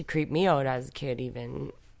that used to creep me out as a kid,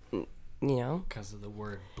 even. You know, because of the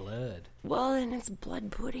word blood. Well, and it's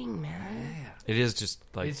blood pudding, man. Yeah. It is just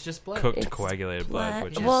like it's just blood. Cooked coagulated blood.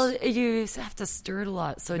 Which well, you have to stir it a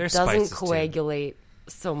lot so it doesn't coagulate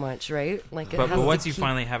so much, right? Like, but once you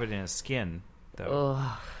finally have it in a skin, though,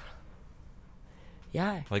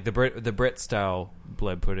 yeah, like the Brit style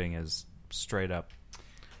blood pudding is straight up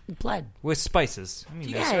blood with spices. I mean,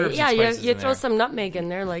 you throw some nutmeg in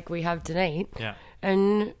there, like we have tonight. Yeah,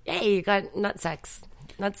 and hey, you got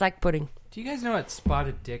nutsack pudding. Do you guys know what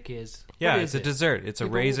spotted dick is? Yeah, it's a dessert. It's a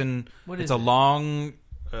raisin. It's a long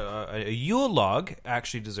a Yule log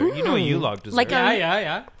actually dessert. You know a Yule log dessert. Like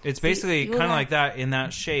Yeah. It's basically kind of like that in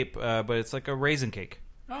that shape, but it's like a raisin cake.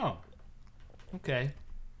 Oh. Okay.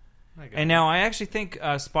 And now I actually think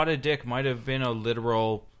Spotted Dick might have been a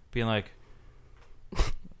literal being like,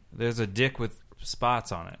 there's a dick with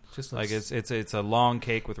spots on it. Just like it's a long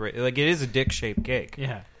cake with like it is a dick shaped cake.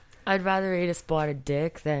 Yeah. I'd rather eat a spotted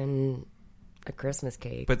dick than a Christmas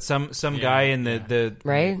cake. But some guy in the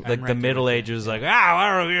right? like the Middle Ages like,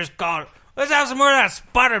 why don't we just call it? Let's have some more of that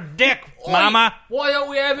spotted dick, Mama. Why don't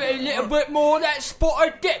we have a little bit more of that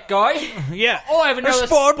spotted dick, guy? Yeah. I have another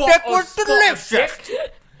spotted dick with delicious.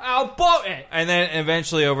 I'll bought it. And then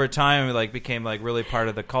eventually over time it like became like really part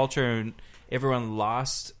of the culture, and everyone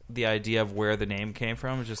lost the idea of where the name came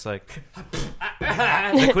from. It's just like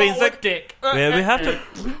the Queen's like, dick. well,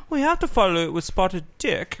 we have to follow it with spotted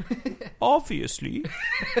dick, obviously.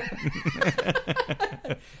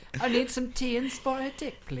 I need some tea and spotted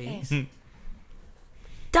dick, please.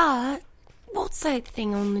 Dad, what's that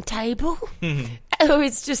thing on the table? Oh,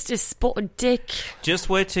 it's just a spotted dick. Just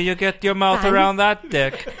wait till you get your mouth around that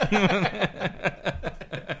dick.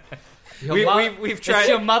 We've tried. It's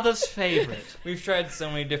your mother's favorite. We've tried so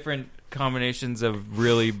many different combinations of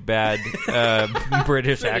really bad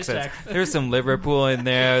British accents. There's some Liverpool in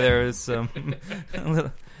there. There was some.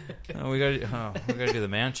 We got to do the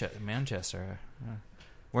Manchester.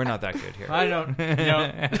 We're not that good here. I don't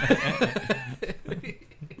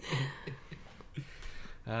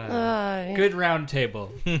know. Good round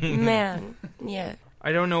table. Man, yeah.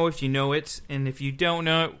 I don't know if you know it, and if you don't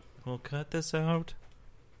know it, we'll cut this out.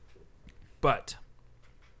 But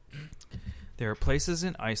there are places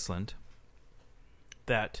in Iceland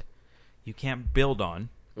that you can't build on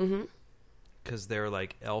because they're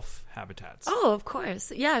like elf habitats. Oh, of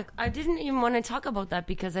course. Yeah, I didn't even want to talk about that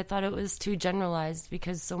because I thought it was too generalized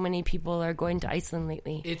because so many people are going to Iceland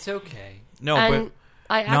lately. It's okay. No, and but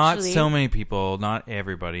I not actually, so many people, not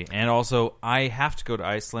everybody. And also, I have to go to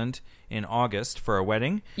Iceland in August for a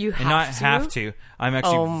wedding. You have and not to? have to. I'm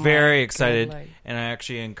actually Oh very my excited, God. and I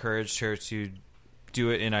actually encouraged her to do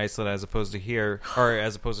it in Iceland as opposed to here, or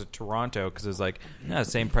as opposed to Toronto, because it's like,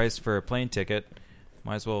 same price for a plane ticket.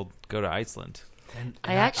 Might as well go to Iceland.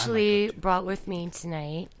 I actually brought with me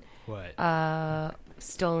tonight What? a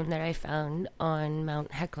stone that I found on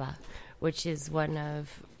Mount Hekla, which is one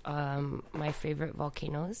of my favorite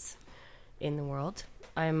volcanoes in the world.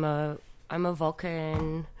 I'm a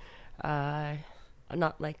Vulcan,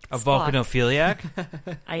 not like A Spock. volcanophiliac?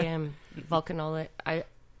 I am volcanolic. A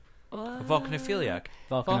volcanophiliac.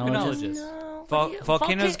 Volcanologist. No,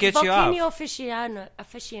 Volcanoes get you off. Volcano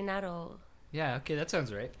aficionado. Yeah, okay, that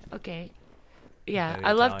sounds right. Okay. Yeah, Very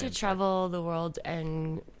I love to Italian travel the world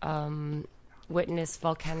and witness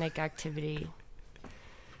volcanic activity.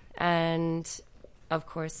 And, of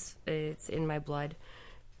course, it's in my blood.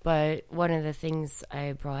 But one of the things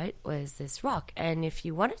I brought was this rock. And if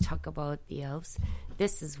you want to talk about the elves,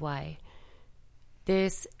 this is why.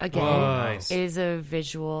 This, again, is a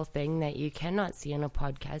visual thing that you cannot see on a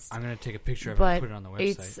podcast. I'm going to take a picture of it But and put it on the website.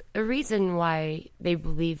 it's a reason why they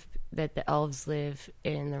believe that the elves live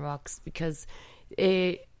in the rocks, because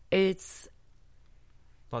it's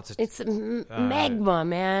Lots of magma,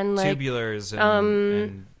 man. Like, tubulars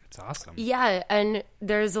and It's awesome. yeah, and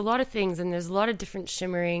there's a lot of things, and there's a lot of different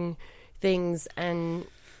shimmering things, and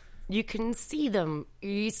you can see them.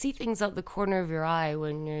 You see things out the corner of your eye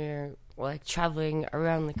when you're like traveling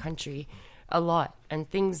around the country a lot, and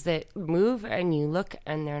things that move and you look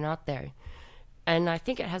and they're not there. And I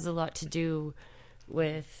think it has a lot to do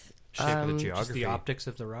with shape of the Just geography. the optics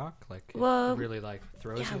of the rock, like Well, it really like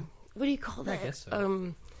throws yeah, you. what do you call that? I guess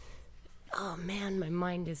so. Oh man, my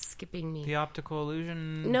mind is skipping me. The optical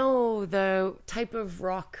illusion. No, the type of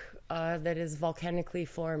rock that is volcanically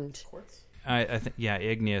formed. I think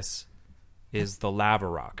igneous is the lava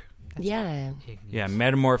rock. Yeah. Yeah,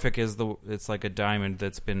 metamorphic is it's like a diamond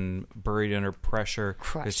that's been buried under pressure.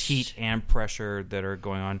 Crushed. There's heat and pressure that are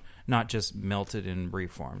going on, not just melted and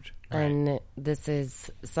reformed. And this is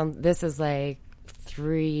like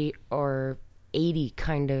 3 or 80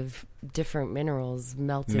 kind of different minerals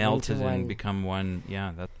melted into one. And become one.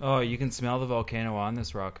 Yeah. You can smell the volcano on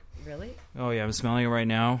this rock. Really? Oh yeah, I'm smelling it right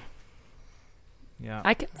now. Yeah.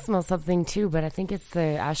 I can smell something too, but I think it's the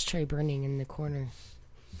ashtray burning in the corner.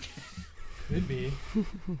 Could be.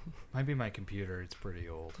 Might be my computer. It's pretty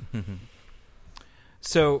old.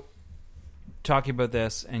 So, talking about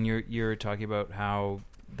this, and you're talking about how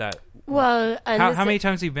that. Well, and how many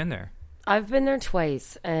times have you been there? I've been there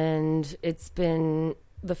twice, and it's been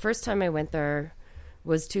the first time I went there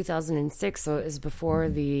was 2006, so it was before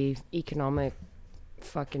the economic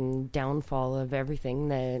fucking downfall of everything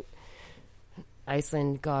that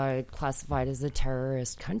Iceland got classified as a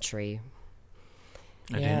terrorist country.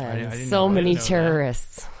 I didn't so know many that.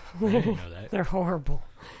 terrorists. I didn't know that. They're horrible.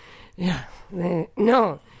 Yeah.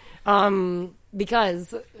 No.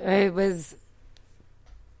 Because it was...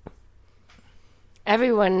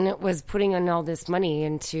 Everyone was putting in all this money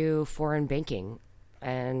into foreign banking,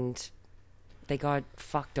 and they got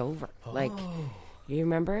fucked over. Oh. Like, you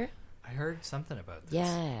remember? I heard something about this.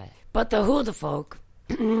 Yeah. But the Hudafolk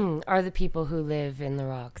are the people who live in the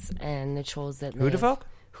rocks, and the trolls that live... Hudafolk?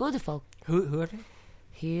 Hudafolk. Who are they?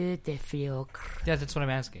 Hudafolk. Yeah, that's what I'm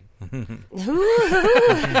asking.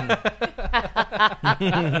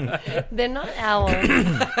 They're not owls.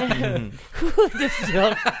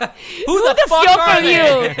 Hudafolk. Who the fuck are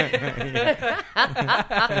you?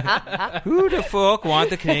 Who the fuck want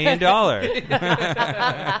the Canadian dollar?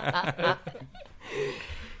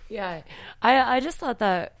 Yeah, I just thought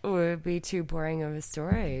that would be too boring of a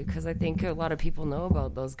story because I think a lot of people know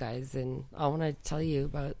about those guys, and I want to tell you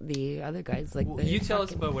about the other guys. Like You tell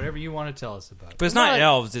us about whatever you want to tell us about. But it's not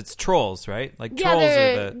elves, it's trolls, right? Like trolls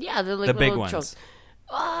are they're like the big little ones. Trolls.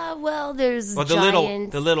 Well, there's Well,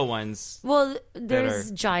 giants. the little ones. Well,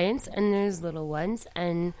 there's giants and there's little ones,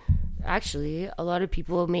 and actually, a lot of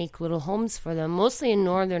people make little homes for them, mostly in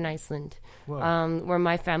northern Iceland. Where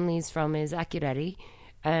my family's from is Akureyri,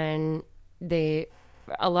 and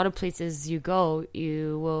a lot of places you go,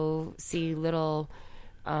 you will see little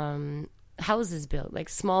houses built, like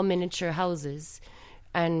small miniature houses,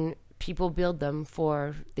 and people build them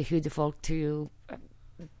for the Hudafolk to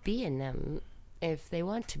be in them if they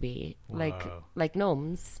want to be. Whoa. like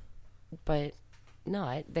gnomes, but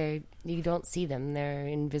not. You don't see them. They're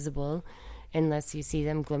invisible unless you see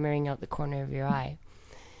them glimmering out the corner of your eye.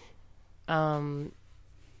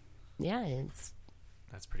 Yeah,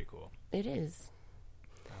 That's pretty cool. it is.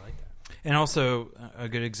 I like that. And also a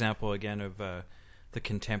good example again of the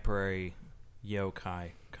contemporary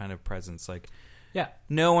yokai kind of presence. Like, Yeah.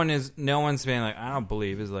 no one's being like, I don't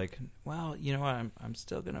believe, is like, well, you know what, I'm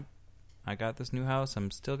still gonna, I got this new house,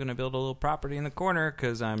 I'm still gonna build a little property in the corner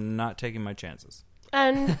because I'm not taking my chances.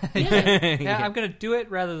 And yeah, Yeah, I'm going to do it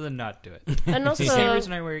rather than not do it. and It's the same also,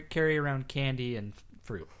 reason I carry around candy and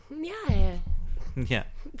fruit. yeah, Yeah,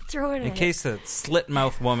 throw it in at case a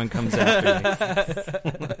slit-mouthed woman comes after me.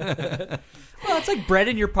 Well, it's like bread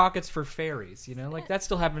in your pockets for fairies, you know? Like, that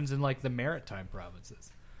still happens in, like, the maritime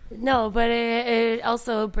provinces. No, but it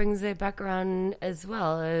also brings it back around as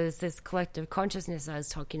well as this collective consciousness I was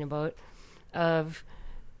talking about of,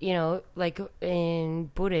 you know, like in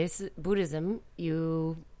Buddhism,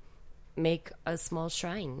 you make a small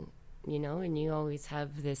shrine, you know, and you always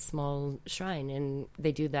have this small shrine, and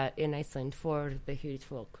they do that in Iceland for the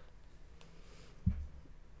Hudafolk.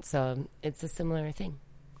 So it's a similar thing.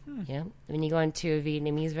 Yeah, when you go into a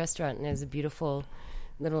Vietnamese restaurant and there's a beautiful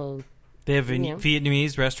little... They have You know.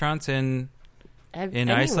 Vietnamese restaurants in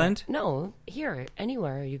anywhere. Iceland? No, here,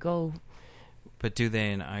 anywhere you go. But do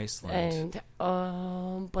they in Iceland?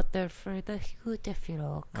 And but they're for the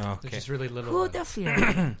Hudafolk. They're Okay. just really little,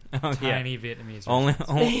 Hudafolk. Oh, yeah. tiny Vietnamese.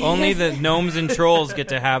 Only the gnomes and trolls get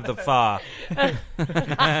to have the pho.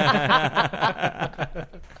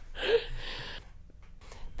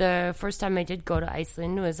 The first time I did go to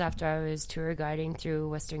Iceland was after I was tour guiding through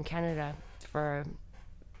Western Canada for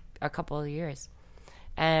a couple of years.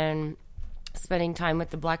 And spending time with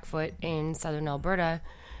the Blackfoot in southern Alberta,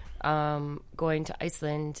 going to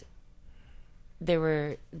Iceland, they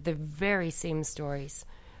were the very same stories.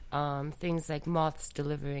 Things like moths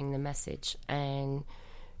delivering the message, and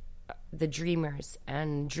the dreamers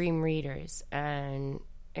and dream readers and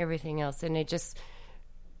everything else. And it just,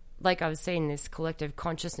 like I was saying, this collective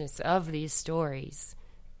consciousness of these stories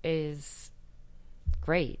is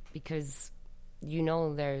great because, you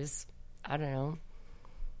know, there's, I don't know,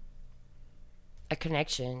 a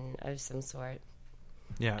connection of some sort.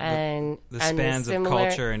 Yeah, And the and spans of similar-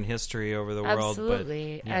 culture and history over the world.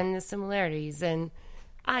 Absolutely. But, yeah. And the similarities. And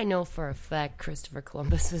I know for a fact Christopher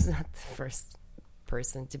Columbus was not the first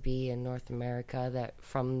person to be in North America that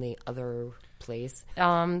from the other place.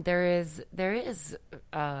 There is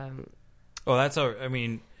Oh, that's I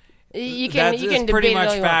mean, you that's can debate pretty it all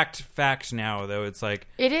much you want. fact now, though. It's like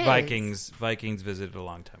It is. Vikings visited a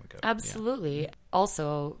long time ago. Absolutely.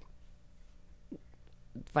 Also,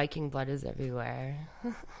 Viking blood is everywhere.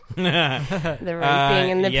 The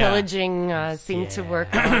raping and the yeah. pillaging seem to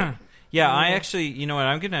work out. Yeah, I actually, you know what?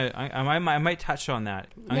 I might touch on that.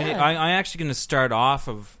 I'm actually gonna start off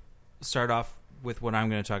with what I'm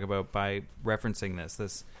going to talk about by referencing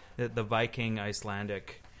the Viking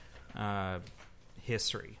Icelandic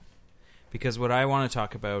history, because what I want to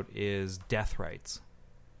talk about is death rites.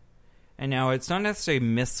 And now it's not necessarily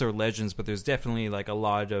myths or legends, but there's definitely like a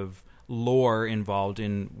lot of lore involved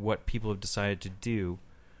in what people have decided to do.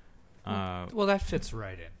 Well, that fits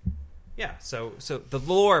right in. Yeah, so the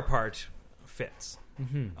lore part fits.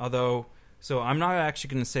 Mm-hmm. Although, so I'm not actually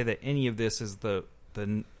going to say that any of this is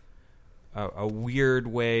a weird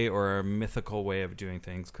way or a mythical way of doing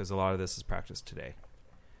things, because a lot of this is practiced today.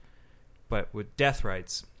 But with death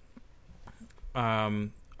rites,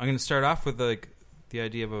 I'm going to start off with the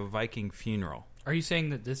idea of a Viking funeral. Are you saying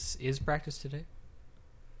that this is practiced today?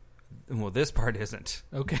 Well, this part isn't.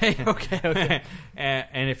 Okay.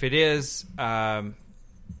 And if it is,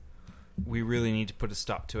 we really need to put a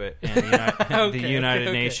stop to it. And the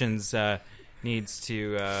United Nations needs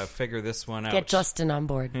to figure this one out. Get Justin on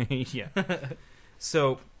board. Yeah.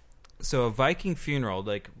 So a Viking funeral,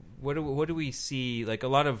 like what do we see? Like a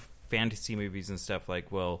lot of fantasy movies and stuff,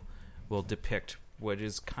 like will depict what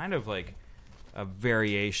is kind of like a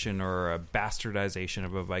variation or a bastardization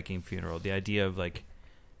of a Viking funeral. The idea of like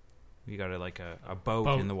you got a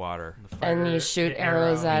boat in the water, and you shoot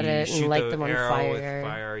arrows at it and light them on fire. With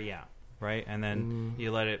fire, yeah, right. And then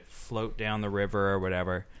you let it float down the river or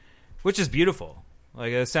whatever, which is beautiful.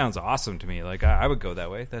 Like it sounds awesome to me. Like I would go that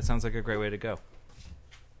way. That sounds like a great way to go.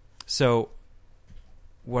 So,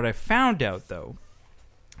 what I found out though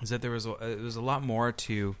is that there was a lot more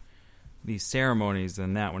to these ceremonies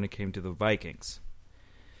than that when it came to the Vikings.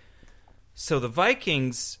 So the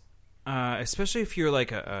Vikings, especially if you're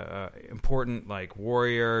like a important like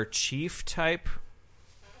warrior chief type,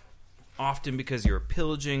 often because you're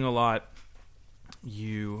pillaging a lot,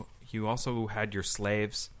 you also had your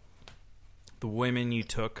slaves, the women you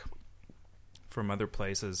took from other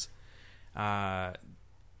places.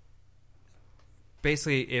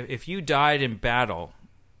 Basically, if you died in battle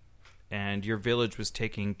and your village was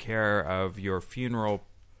taking care of your funeral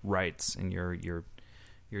rites and your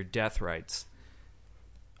death rites,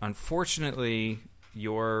 unfortunately,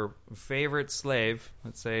 your favorite slave,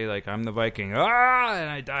 let's say like I'm the Viking, and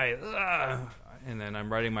I die, and then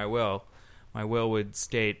I'm writing my will. My will would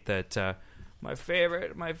state that my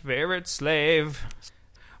favorite slave.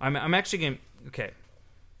 I'm actually going to, okay.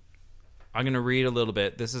 I'm going to read a little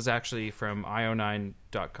bit. This is actually from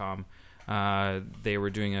io9.com. They were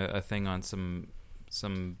doing a thing on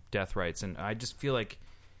some death rites, and I just feel like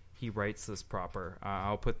he writes this proper.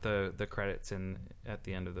 I'll put the credits in at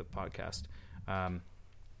the end of the podcast. And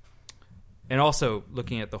also,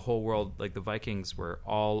 looking at the whole world, like the Vikings were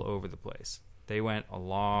all over the place. They went a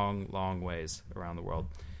long, long ways around the world.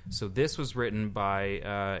 So this was written by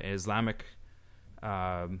an Islamic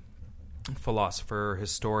philosopher,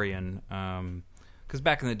 historian, because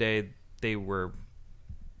back in the day,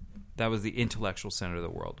 that was the intellectual center of the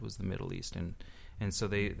world, was the Middle East, and so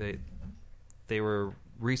they were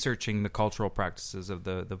researching the cultural practices of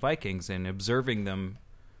the Vikings and observing them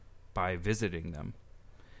by visiting them.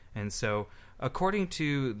 And so, according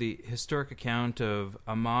to the historic account of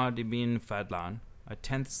Ahmad ibn Fadlan, a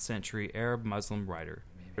 10th century Arab Muslim writer,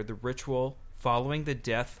 the ritual following the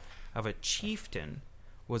death of a chieftain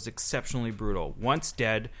was exceptionally brutal. Once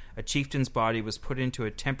dead, a chieftain's body was put into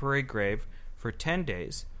a temporary grave for 10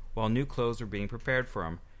 days while new clothes were being prepared for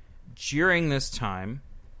him. During this time,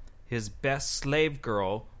 his best slave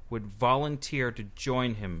girl would volunteer to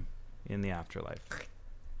join him in the afterlife.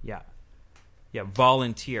 Yeah,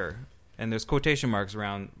 volunteer. And there's quotation marks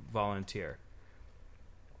around volunteer.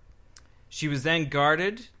 She was then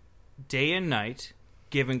guarded day and night,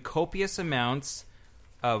 given copious amounts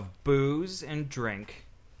of booze and drink.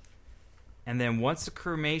 And then once the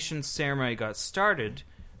cremation ceremony got started,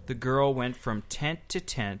 the girl went from tent to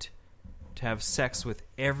tent to have sex with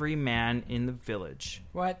every man in the village.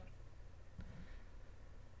 What?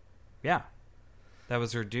 Yeah. That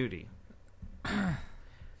was her duty.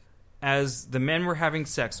 As the men were having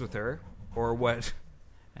sex with her, or what,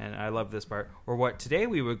 and I love this part, or what today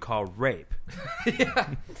we would call rape.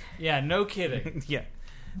 Yeah, no kidding. Yeah.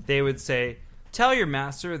 They would say, "Tell your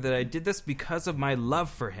master that I did this because of my love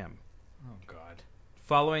for him." Oh, God.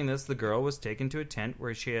 Following this, the girl was taken to a tent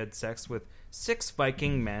where she had sex with 6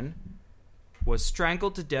 Viking men, was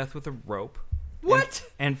strangled to death with a rope. What?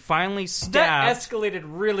 And finally stabbed. That escalated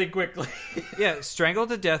really quickly. Yeah, strangled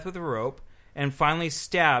to death with a rope, and finally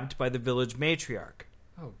stabbed by the village matriarch.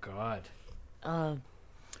 Oh, God.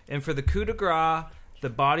 And for the coup de grace, the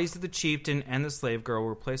bodies of the chieftain and the slave girl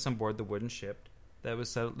were placed on board the wooden ship. That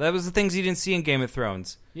was the things you didn't see in Game of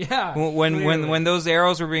Thrones. Yeah. When those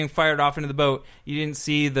arrows were being fired off into the boat, you didn't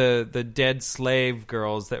see the dead slave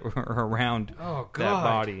girls that were around that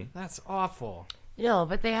body. That's awful. No,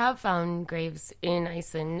 but they have found graves in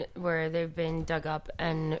Iceland where they've been dug up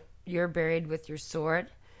and you're buried with your sword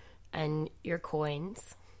and your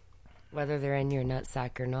coins, whether they're in your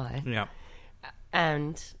nutsack or not. Yeah.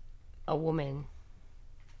 And a woman.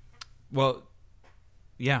 Well,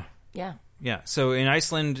 yeah. Yeah. Yeah. So in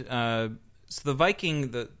Iceland, so the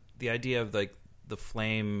Viking, the idea of like the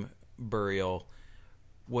flame burial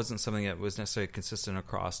wasn't something that was necessarily consistent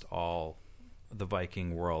across all the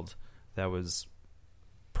Viking world. That was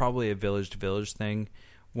probably a village-to-village thing.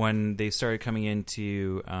 When they started coming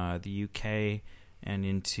into the UK and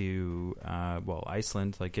into,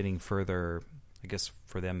 Iceland, like getting further, I guess,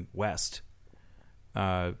 for them, west,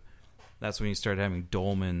 that's when you started having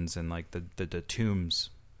dolmens and like the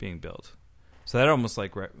tombs being built. So that almost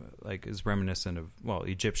like is reminiscent of,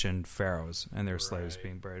 Egyptian pharaohs and their slaves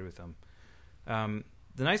being buried with them.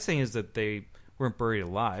 The nice thing is that they weren't buried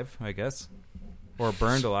alive, I guess, or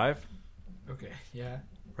burned alive. Okay, yeah.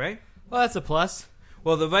 Right? Well, that's a plus.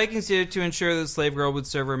 Well, the Vikings did it to ensure that the slave girl would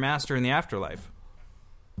serve her master in the afterlife.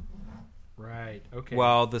 Right, okay.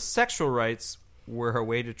 While the sexual rites were a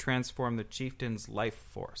way to transform the chieftain's life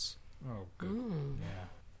force. Oh, good. Yeah.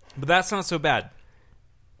 But that's not so bad.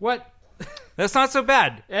 What? That's not so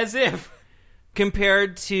bad. As if.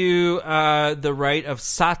 Compared to the rite of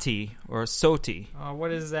sati, or soti. Oh,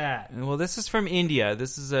 what is that? Well, this is from India.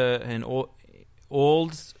 This is an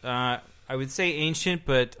old, I would say ancient,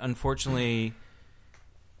 but unfortunately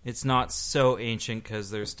it's not so ancient because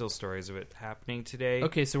there's still stories of it happening today.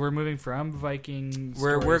 Okay, so we're moving from Viking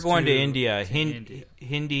We're going to India. India.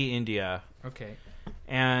 Hindi India. Okay.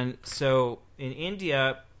 And so in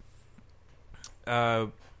India,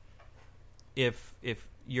 if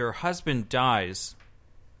your husband dies,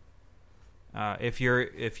 if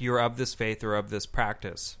you're of this faith or of this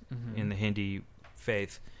practice in the Hindi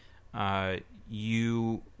faith,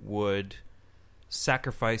 you would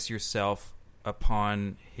sacrifice yourself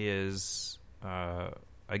upon his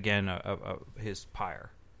his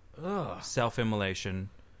pyre. Self-immolation.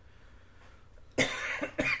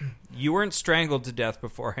 You weren't strangled to death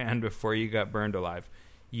beforehand before you got burned alive.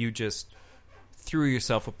 You just threw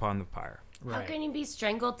yourself upon the pyre. Right. How can you be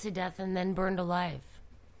strangled to death and then burned alive?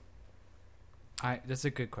 That's a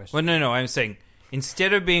good question. Well, no. I'm saying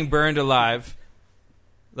instead of being burned alive,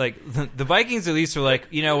 like the Vikings at least are like,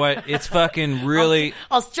 you know what? It's fucking really.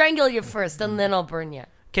 I'll strangle you first and then I'll burn you.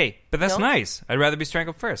 Okay, but that's No? nice. I'd rather be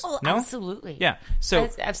strangled first. Oh, no? absolutely. Yeah. So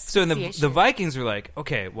the Asphyxiation. Vikings are like,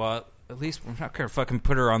 okay, well, at least we're not gonna fucking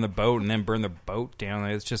put her on the boat and then burn the boat down.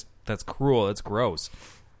 It's just that's cruel. It's gross.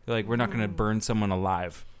 They're like, we're not gonna burn someone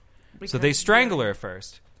alive. So they strangle her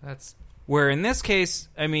first. That's Where in this case,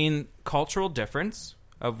 I mean, cultural difference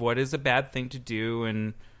of what is a bad thing to do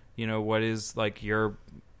and, you know, what is like your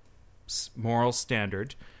moral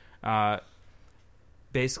standard.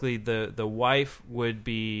 Basically, the wife would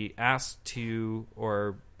be asked to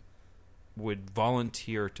or would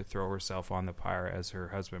volunteer to throw herself on the pyre as her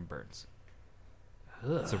husband burns.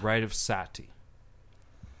 It's a rite of sati.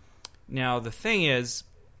 Now, the thing is,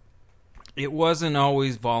 it wasn't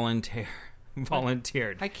always volunteered.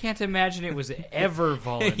 I can't imagine it was ever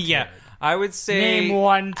volunteered. Yeah, I would say... Name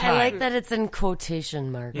one time. I like that it's in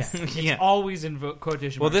quotation marks. Yeah, it's Yeah. always in quotation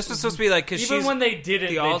marks. Well, this was supposed to be like... Cause even she's when they did it,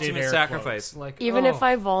 the they ultimate did air sacrifice. quotes. Like, Even if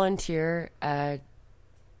I volunteer at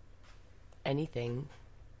anything,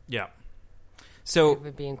 Yeah. it So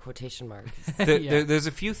would be in quotation marks. Yeah. there's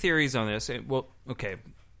a few theories on this. Well, okay.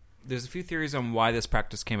 There's a few theories on why this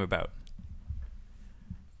practice came about.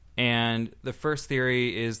 And the first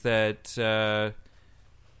theory is that... and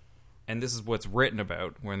this is what's written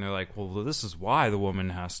about when they're like, well, this is why the woman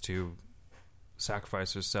has to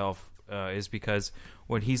sacrifice herself, is because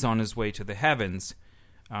when he's on his way to the heavens,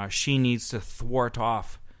 she needs to thwart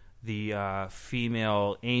off the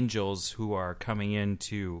female angels who are coming in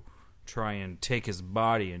to try and take his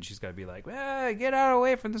body, and she's got to be like, get out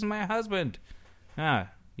away from this, my husband.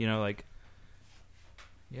 You know, like...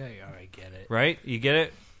 Yeah, I get it. Right? You get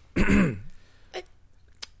it?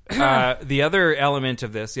 The other element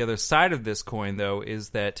of this, the other side of this coin, though, is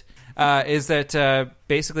that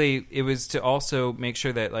basically it was to also make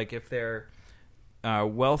sure that, like, if they're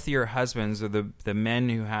wealthier husbands or the men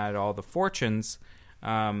who had all the fortunes,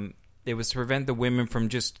 it was to prevent the women from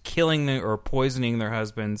just killing or poisoning their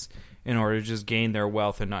husbands in order to just gain their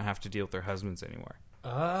wealth and not have to deal with their husbands anymore.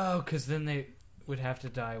 Oh, because then they would have to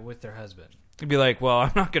die with their husband. It'd be like, well,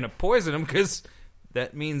 I'm not going to poison him because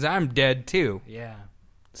that means I'm dead too. Yeah.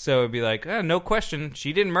 So it'd be like, no question,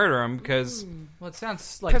 she didn't murder him because... Well, it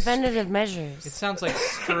sounds like... Preventative measures. It sounds like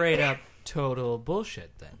straight up total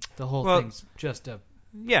bullshit then. The whole Well, thing's just a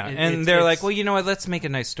Yeah, and they're like, well, you know what? Let's make a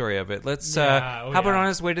nice story of it. Let's how about on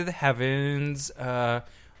his way to the heavens?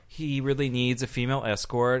 He really needs a female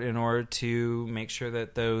escort in order to make sure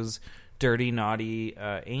that those dirty, naughty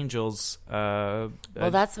angels. Well,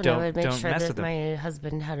 that's when I would make sure that my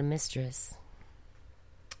husband had a mistress.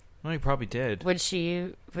 Well, he probably did. Would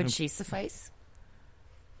she suffice?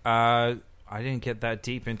 I didn't get that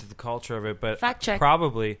deep into the culture of it, but fact check.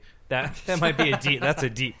 Probably that might be that's a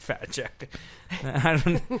deep fact check. I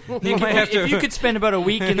don't. You might have to. If you could spend about a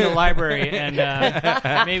week in the library and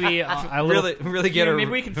maybe a little, really get a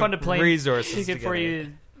maybe we can fund a plane resources ticket for you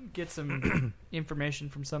to get some information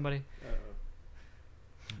from somebody.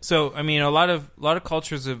 So I mean, a lot of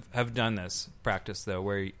cultures have done this practice though,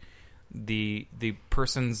 where the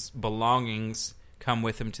person's belongings come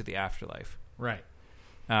with him to the afterlife, right?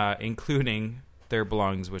 Including their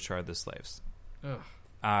belongings, which are the slaves. Ugh.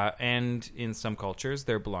 And in some cultures,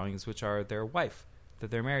 their belongings, which are their wife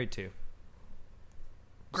that they're married to.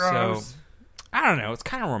 Gross. So, I don't know. It's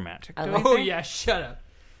kind of romantic. Yeah, shut up.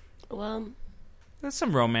 Well, there's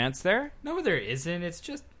some romance there. No, there isn't. It's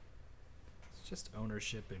just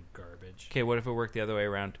ownership and garbage. Okay, what if it worked the other way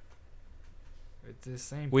around? It's the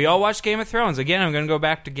same. We all watched Game of Thrones. Again, I'm going to go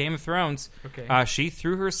back to Game of Thrones. Okay. She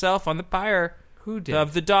threw herself on the pyre. Who did?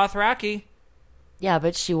 Of the Dothraki. Yeah,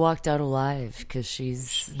 but she walked out alive because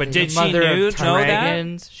she's. But did she know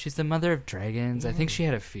that? She's the mother of dragons. I think she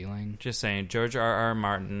had a feeling. Just saying, George R.R.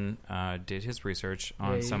 Martin did his research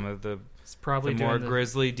on some of the more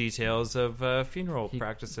grisly details of funeral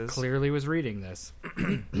practices. Clearly was reading this.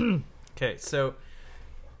 Okay, so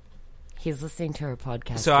he's listening to our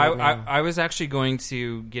podcast. So right I was actually going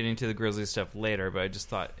to get into the grisly stuff later, but I just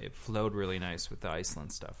thought it flowed really nice with the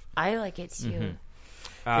Iceland stuff. I like it too. Mm-hmm.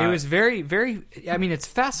 It was very, very. I mean, it's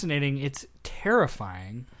fascinating. It's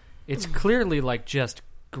terrifying. It's clearly like just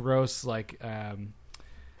gross, like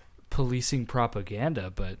policing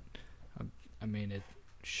propaganda. But I mean, it.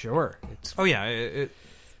 Sure. It's. Oh yeah.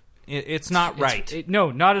 It's not right.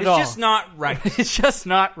 No, not at all. It's just not right. It's just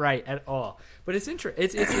not right at all. But it's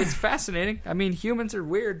it's fascinating. I mean, humans are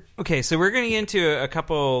weird. Okay, so we're going to get into a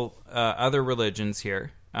couple other religions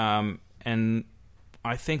here, and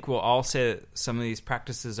I think we'll all say that some of these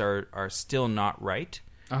practices are still not right.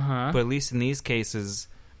 But at least in these cases,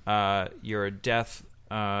 your death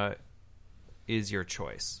is your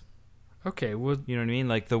choice. Okay, well, you know what I mean.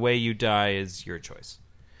 Like the way you die is your choice.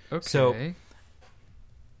 Okay. So,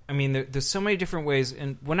 I mean, there's so many different ways.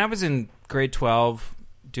 And when I was in grade 12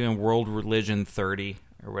 doing World Religion 30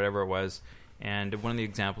 or whatever it was, and one of the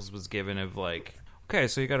examples was given of like, okay,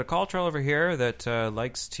 so you got a culture over here that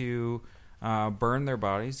likes to burn their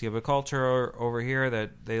bodies. You have a culture over here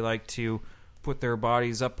that they like to put their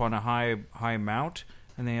bodies up on a high mount,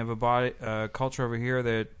 and they have a culture over here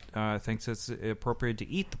that thinks it's appropriate to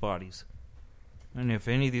eat the bodies. And if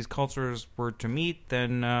any of these cultures were to meet,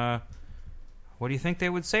 then what do you think they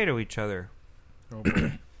would say to each other? Oh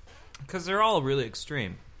boy. Because they're all really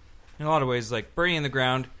extreme. In a lot of ways, like burning in the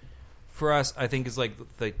ground, for us, I think is like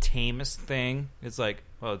the tamest thing. It's like,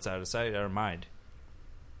 well, it's out of sight, out of mind.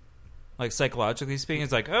 Like psychologically speaking,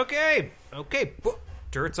 it's like, okay,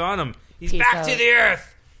 dirt's on him. He's Peace back out. to the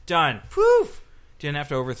earth. Done. Poof. Didn't have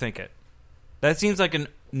to overthink it. That seems like a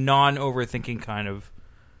non-overthinking kind of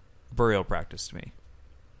burial practice to me.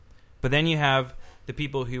 But then you have the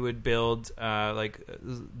people who would build, like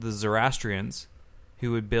the Zoroastrians,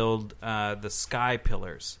 who would build the sky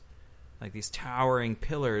pillars, like these towering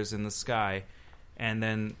pillars in the sky, and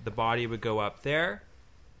then the body would go up there,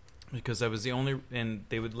 because that was the only, and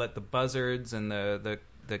they would let the buzzards and the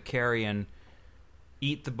carrion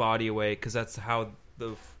eat the body away, because that's how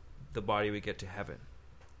the body would get to heaven.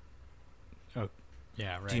 Oh,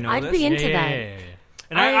 yeah, right. Do you know I'd this? be into that. Yeah.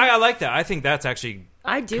 And I like that. I think that's actually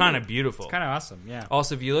kind of beautiful. It's kind of awesome, yeah.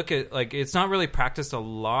 Also, if you look at, like, it's not really practiced a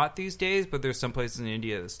lot these days, but there's some places in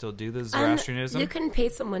India that still do the Zoroastrianism. You can pay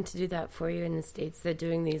someone to do that for you in the States. They're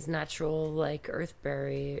doing these natural, like, earth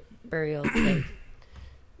burials. Like,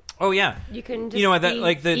 oh, yeah. you can just you know what, that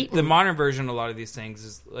like the eaten. modern version of a lot of these things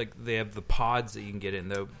is, like, they have the pods that you can get in,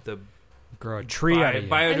 the grow a tree out of you.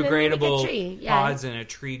 biodegradable tree, yeah. pods, and a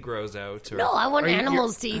tree grows out. Or, No, I want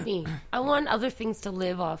animals to eat me. I want other things to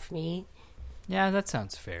live off me. Yeah, that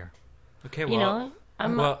sounds fair. Okay, well, You know, I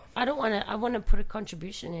don't want to. I want to put a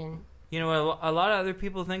contribution in. you know, a lot of other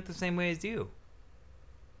people think the same way as you.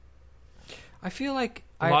 I feel like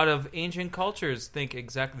A lot of ancient cultures think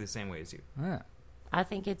exactly the same way as you. I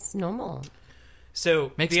think it's normal.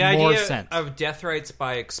 So Makes the more idea sense. of death rites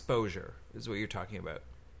by exposure is what you're talking about.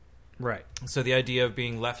 Right. So the idea of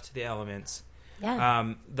being left to the elements.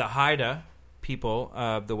 Yeah. The Haida people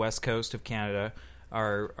of the west coast of Canada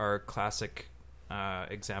are classic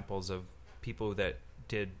examples of people that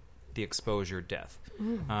did the exposure death.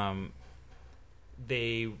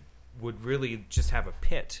 They would really just have a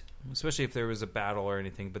pit, especially if there was a battle or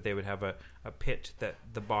anything, but they would have a pit that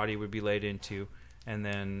the body would be laid into, and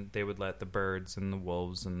then they would let the birds and the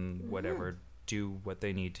wolves and whatever do what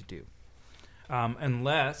they need to do.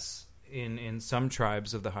 Unless, in some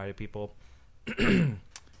tribes of the Haida people,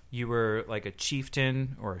 you were like a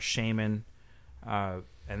chieftain or a shaman,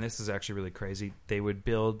 and this is actually really crazy. They would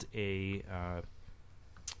build a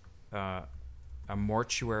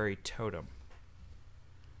mortuary totem.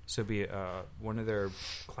 So it'd be one of their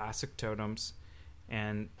classic totems,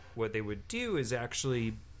 and what they would do is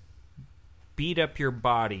actually beat up your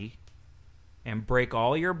body and break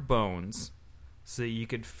all your bones so that you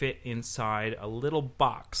could fit inside a little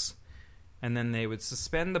box, and then they would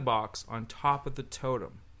suspend the box on top of the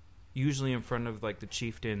totem, usually in front of like the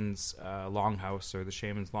chieftain's longhouse or the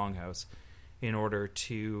shaman's longhouse, in order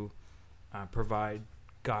to provide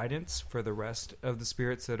guidance for the rest of the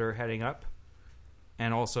spirits that are heading up,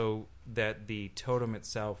 and also that the totem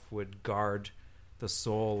itself would guard the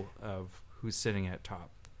soul of who's sitting at top.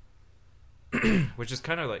 Which is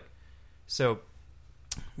kind of like... So,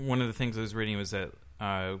 one of the things I was reading was that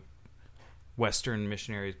Western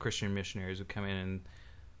missionaries, Christian missionaries, would come in and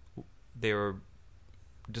they were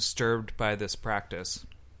disturbed by this practice.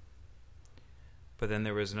 But then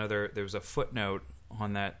there was a footnote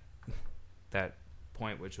on that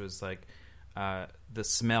point, which was like the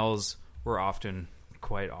smells were often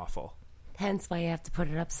quite awful. Hence why you have to put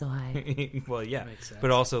it up so high. Well, yeah. Makes sense. But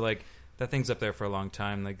also, like, that thing's up there for a long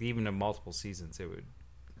time. Like, even in multiple seasons, it would...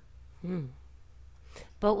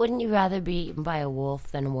 But wouldn't you rather be eaten by a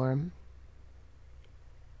wolf than a worm?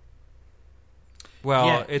 Well,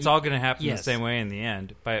 Yeah, it's all going to happen yes. the same way in the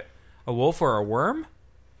end. By a wolf or a worm?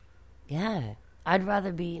 Yeah. I'd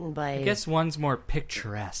rather be eaten by I guess one's more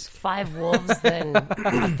picturesque. 5 wolves than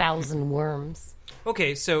 1,000 worms.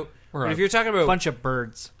 Okay, so Or if you're talking about... a bunch of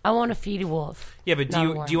birds. I want to feed a wolf. Yeah, but not a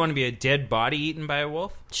do worm. you want to be a dead body eaten by a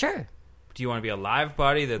wolf? Sure. Do you want to be a live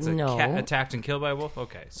body that's No. attacked and killed by a wolf?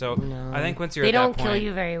 Okay, so No. I think once you're They at that don't point... kill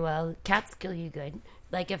you very well. Cats kill you good.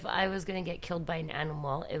 Like, if I was going to get killed by an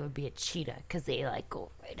animal, it would be a cheetah, because they, like,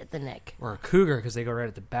 go right at the neck. Or a cougar, because they go right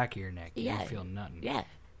at the back of your neck. You Yeah. don't feel nothing. Yeah.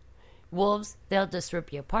 Wolves, they'll just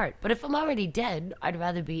rip you apart. But if I'm already dead, I'd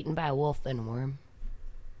rather be eaten by a wolf than a worm.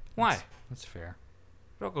 Why? That's fair.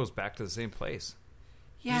 It all goes back to the same place.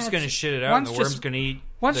 Yeah, You're just going to it's- shit it out, and one's the just- worm's going to eat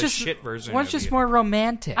One's the just shit version One's of just you. more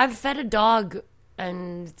romantic. I've fed a dog,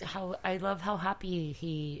 and I love how happy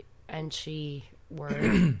he and she were.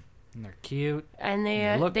 And they're cute. And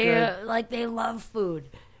They look they good. like, they love food.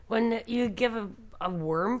 When you give a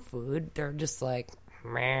worm food, they're just like,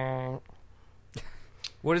 meh.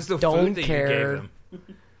 What is the Don't food that care. you gave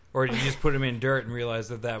them? Or did you just put them in dirt and realize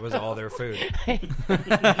that was all their food?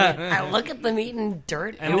 I look at them eating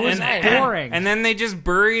dirt. It was boring. And then they just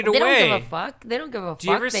bury it They away. don't give a fuck. They don't give a fuck. Do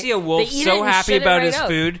you ever They- see a wolf they eat so it and happy shit it about right his out.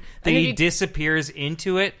 food that And if he you- disappears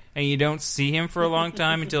into it and you don't see him for a long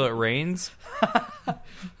time until it rains?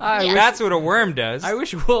 That's what a worm does. I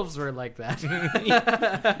wish wolves were like that.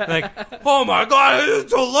 Like, oh my god,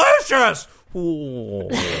 it's delicious! He's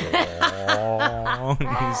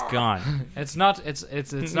gone. It's not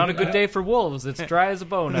a good day for wolves. It's dry as a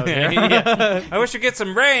bone out here. Yeah. I wish we'd get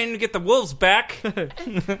some rain to get the wolves back.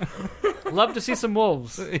 Love to see some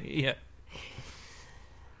wolves. Yeah.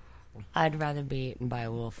 I'd rather be eaten by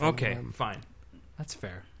a wolf. Than Okay, a worm. fine. That's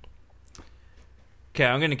fair. Okay,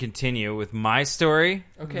 I'm going to continue with my story,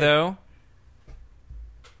 Okay. though.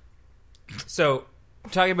 So,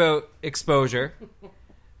 talking about exposure,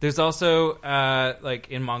 there's also, like,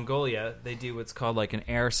 in Mongolia, they do what's called, like, an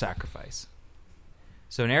air sacrifice.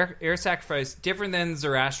 So, an air sacrifice, different than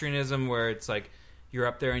Zoroastrianism, where it's, like, you're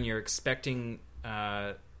up there and you're expecting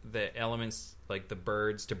the elements, like the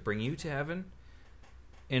birds, to bring you to heaven.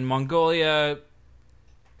 In Mongolia,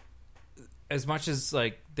 as much as,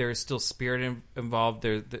 like, there's still spirit involved,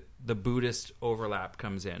 the Buddhist overlap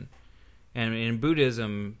comes in. And in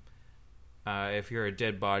Buddhism, if you're a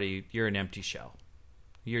dead body, you're an empty shell.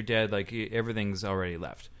 You're dead, like, everything's already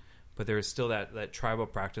left. But there's still that tribal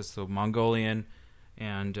practice. So Mongolian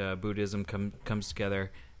and Buddhism comes together.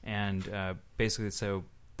 And basically, so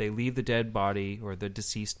they leave the dead body or the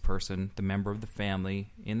deceased person, the member of the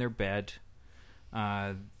family, in their bed.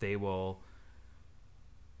 They will...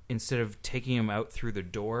 Instead of taking them out through the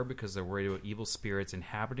door because they're worried about evil spirits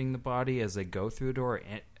inhabiting the body as they go through the door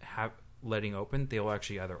and letting open, they will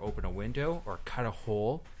actually either open a window or cut a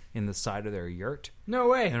hole in the side of their yurt. No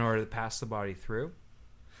way. In order to pass the body through.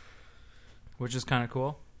 Which is kind of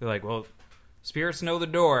cool. They're like, well, spirits know the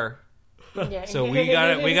door, Yeah. so we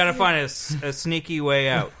gotta find a sneaky way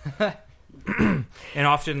out. And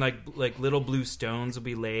often, like little blue stones will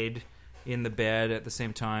be laid in the bed at the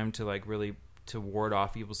same time to really to ward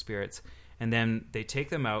off evil spirits. And then they take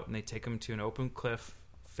them out and they take them to an open cliff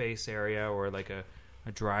face area or like a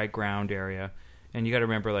dry ground area. And you got to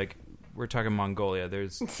remember, like, we're talking Mongolia.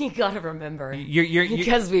 There's You gotta remember, you're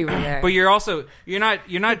because we were there. but you're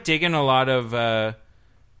not digging a lot of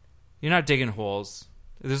you're not digging holes.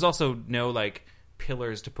 There's also no like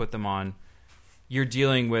pillars to put them on. You're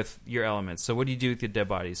dealing with your elements. So what do you do with your dead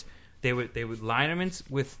bodies? They would line them in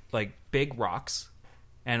with like big rocks,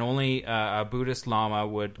 and only a Buddhist lama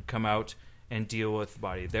would come out and deal with the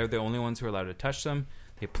body. They're the only ones who are allowed to touch them.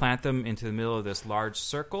 They plant them into the middle of this large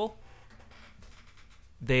circle.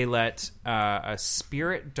 They let a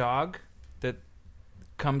spirit dog that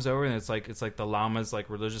comes over, and it's like the lama's like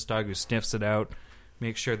religious dog who sniffs it out,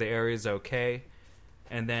 makes sure the area is okay,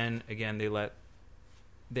 and then again they let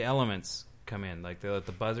the elements come in. Like they let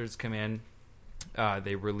the buzzards come in.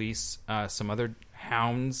 They release some other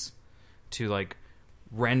hounds to like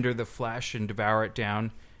render the flesh and devour it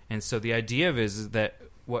down. And so the idea of it is that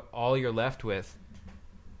what all you're left with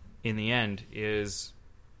in the end is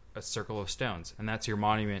a circle of stones, and that's your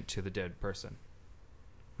monument to the dead person,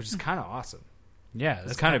 which is kind of awesome. Yeah,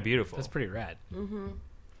 that's kind of beautiful. That's pretty rad. Mm-hmm.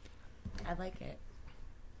 I like it.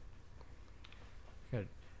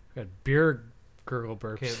 Got beer gurgle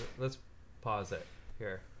burps. Okay, let's pause it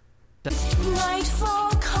here. Nightfall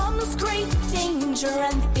comes great danger,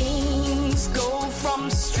 and things go from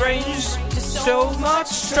strange to so much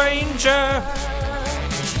stranger.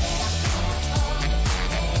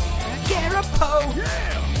 Get a pole.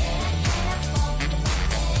 Yeah!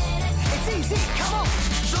 It's easy, come on.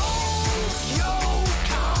 Those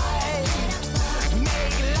yokai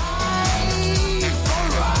make life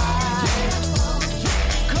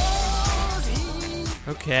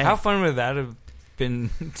alright. Okay. How fun would that have been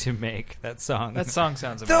to make, that song? That song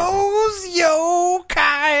sounds amazing. Those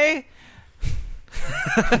yokai!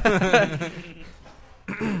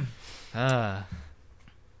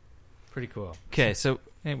 Pretty cool. Okay, so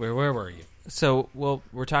anyway, where were you? So, well,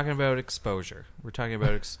 we're talking about exposure. We're talking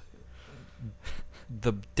about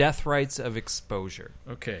the death rites of exposure.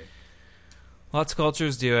 Okay. Lots of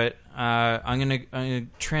cultures do it. I'm gonna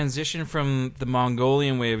transition from the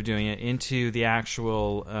Mongolian way of doing it into the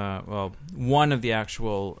actual, one of the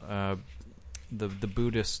actual, the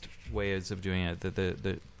Buddhist ways of doing it.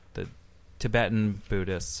 The Tibetan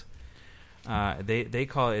Buddhists. They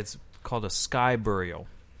call it. It's called a sky burial.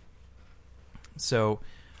 So,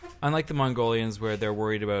 unlike the Mongolians, where they're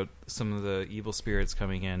worried about some of the evil spirits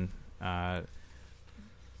coming in, a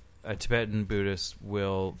Tibetan Buddhist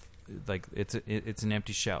will, like, it's an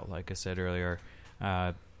empty shell. Like I said earlier,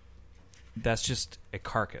 that's just a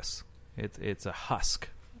carcass. It's a husk.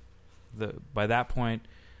 By that point,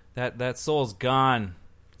 that soul's gone.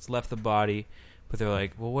 It's left the body. But they're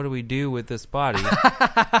like, well, what do we do with this body?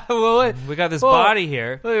 Well, we got this body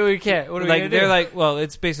here. We can't. What are we gonna do? They're like, well,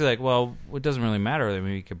 it's basically like, well, it doesn't really matter. I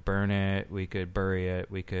mean, we could burn it, we could bury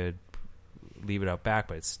it, we could leave it out back,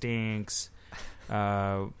 but it stinks.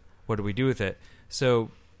 What do we do with it?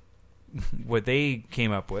 So, what they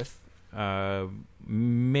came up with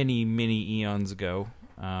many, many eons ago,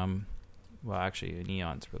 well, actually, an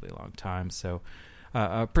eon's a really long time, so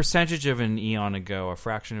a percentage of an eon ago, a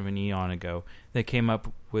fraction of an eon ago, they came up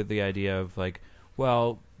with the idea of like,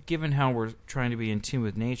 well, given how we're trying to be in tune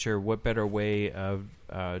with nature, what better way of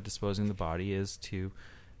disposing the body is to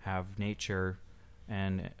have nature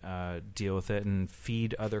and deal with it and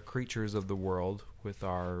feed other creatures of the world with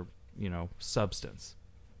our, substance.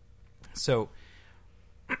 So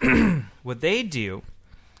what they do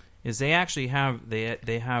is they actually have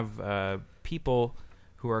they have people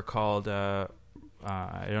who are called I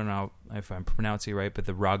don't know if I'm pronouncing it right, but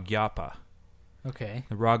the Ragyapa. Okay.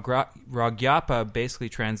 The Ragyapa basically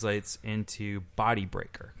translates into body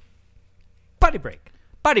breaker. Body break.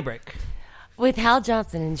 Body break. With Hal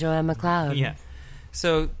Johnson and Joanne McLeod. Yeah.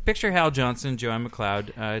 So picture Hal Johnson and Joanne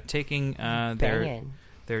McLeod taking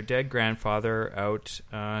their dead grandfather out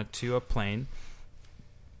to a plane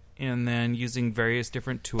and then using various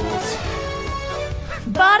different tools.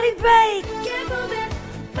 Body break. Get moving.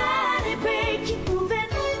 Body break. Keep moving.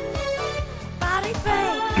 Body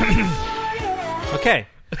break. Okay.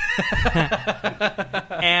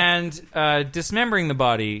 And dismembering the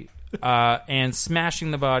body and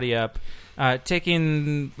smashing the body up,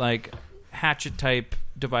 taking like hatchet type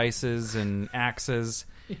devices and axes,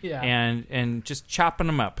 and just chopping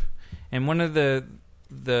them up. And one of the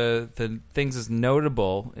things that's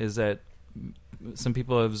notable is that some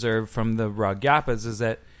people have observed from the Ragyapas is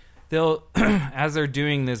that they'll, as they're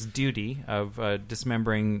doing this duty of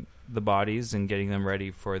dismembering the bodies and getting them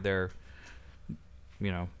ready for their,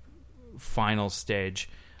 final stage,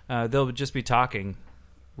 they'll just be talking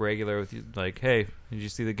regular with you, like, "Hey, did you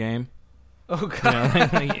see the game?" Oh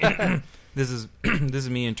God. This is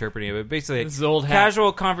me interpreting it, but basically this is old hat.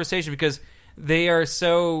 casual conversation because they are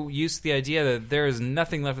so used to the idea that there is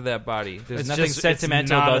nothing left of that body. There's nothing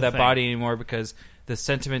sentimental about that body anymore because the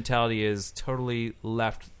sentimentality is totally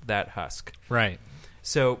left that husk. Right.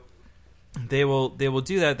 So they will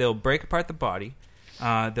do that. They'll break apart the body.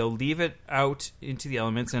 They'll leave it out into the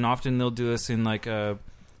elements, and often they'll do this in like so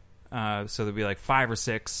there'll be like 5 or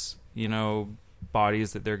 6,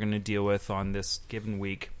 bodies that they're going to deal with on this given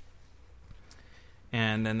week.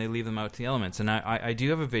 And then they leave them out to the elements. And I do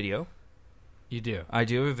have a video. You do? I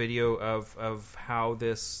do have a video of how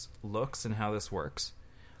this looks and how this works.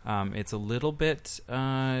 It's a little bit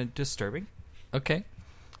disturbing. Okay.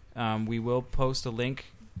 We will post a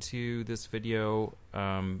link to this video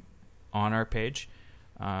on our page.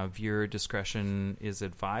 Viewer discretion is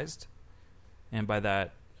advised. And by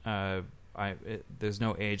that, there's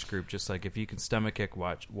no age group. Just like if you can stomach kick,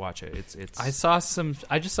 watch it. It's.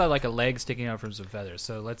 I just saw like a leg sticking out from some feathers.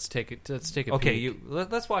 So let's take a okay. peek.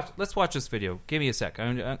 Let's watch this video. Give me a sec.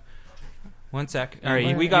 1 sec. All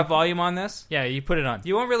right, we got volume on this. Yeah, you put it on.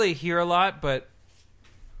 You won't really hear a lot, but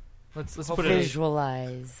let's put it.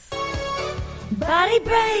 Visualize. Body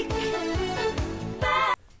break.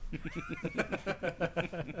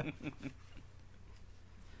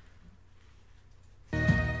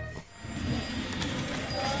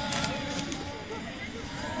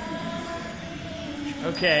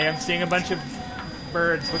 Okay, I'm seeing a bunch of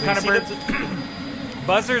birds. What kind of birds?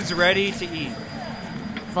 Buzzards ready to eat.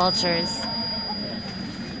 Vultures.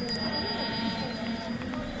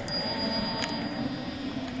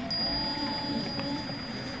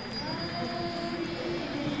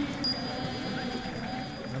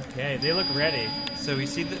 Okay, they look ready. So we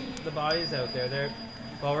see the bodies out there. They've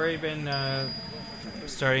already been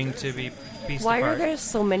starting to be pieced Why apart. are there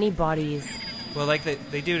so many bodies? Well, like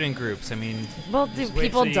they do it in groups. I mean, well, do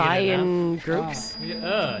people die in groups?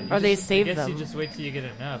 Or they save them? I guess you just wait till you get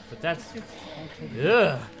enough. But that's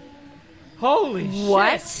holy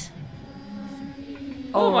what? Shit!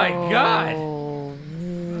 Oh my god!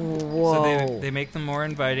 Whoa! So they make them more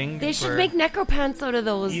inviting. They should make necropants out of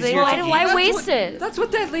those. Why waste it? That's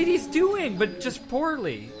what that lady's doing, but just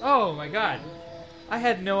poorly. Oh my god! I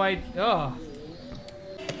had no idea. Oh.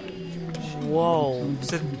 Whoa!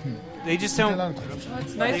 So they just don't.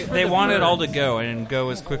 Nice they want it all to go and go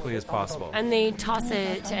as quickly as possible. And they toss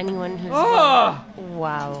it to anyone who's. Oh!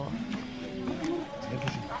 Wow!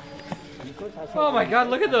 Oh my god!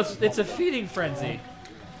 Look at those! It's a feeding frenzy.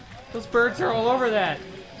 Those birds are all over that.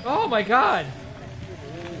 Oh my god!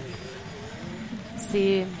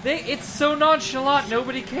 See, it's so nonchalant.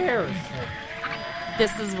 Nobody cares.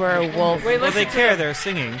 This is where a wolf. Wait, well, they care. They're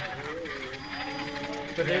singing.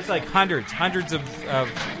 But there's like hundreds of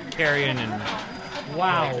carrion and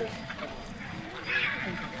wow.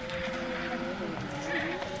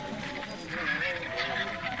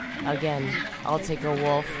 Again, I'll take a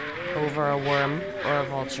wolf over a worm or a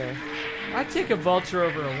vulture. I'd take a vulture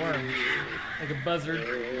over a worm, like a buzzard.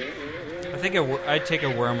 I think I'd take a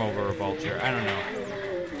worm over a vulture. I don't know.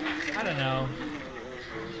 I don't know.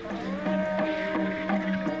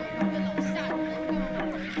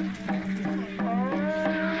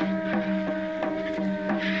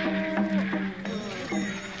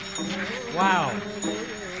 Wow.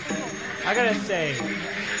 I gotta say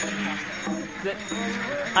that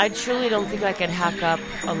I truly don't think I could hack up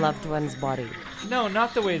a loved one's body. no,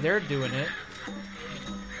 not the way they're doing it.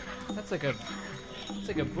 That's like a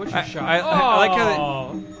butcher shop. I like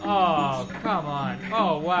how oh, come on.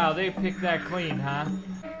 Oh, wow, they picked that clean, huh?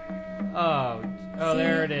 Oh,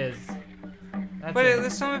 there it is. But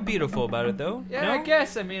there's something beautiful about it, though. Yeah, no? I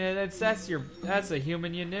guess. I mean, that's a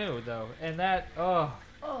human you knew, though, and that.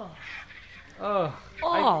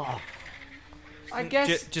 I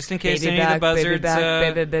guess. Just in case Baby any back, of the buzzards.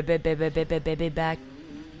 baby back.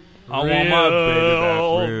 I want my baby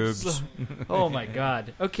back ribs. Oh my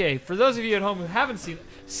god. Okay, for those of you at home who haven't seen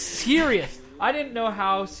serious. I didn't know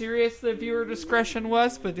how serious the viewer discretion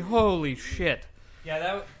was, but holy shit.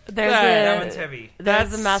 Yeah, that one's heavy.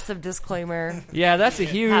 There's a massive disclaimer. Yeah, that's a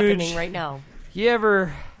huge happening right now. You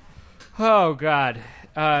ever? Oh God,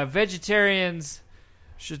 vegetarians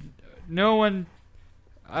should. No one.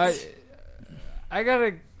 I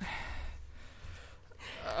gotta.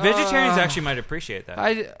 Vegetarians actually might appreciate that.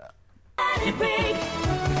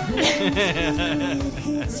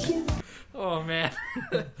 Oh man,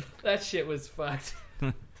 that shit was fucked.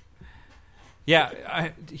 Yeah,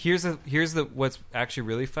 here's what's actually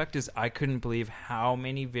really fucked is I couldn't believe how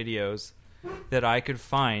many videos that I could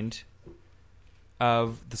find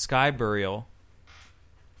of the sky burial.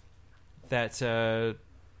 That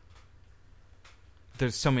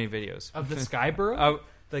there's so many videos of the sky burial.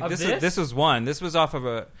 This was one. This was off of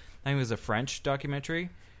I think it was a French documentary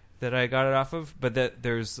that I got it off of. But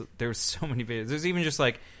there's so many videos. There's even just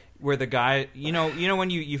like where the guy, you know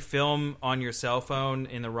when you film on your cell phone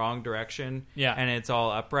in the wrong direction, and it's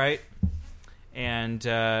all upright, and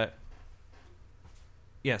so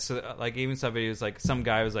like even some videos like some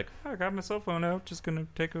guy was like, I got my cell phone out, just gonna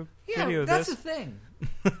take a video of this. That's the thing.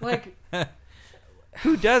 Like,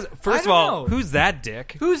 who does? First of all, who's that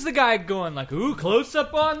dick? Who's the guy going like, ooh, close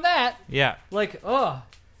up on that? Yeah, like, oh.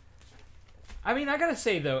 I mean, I gotta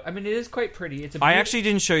say though, I mean, it is quite pretty. I actually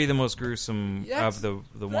didn't show you the most gruesome of the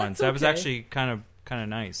ones. That was actually kind of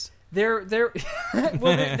nice. They're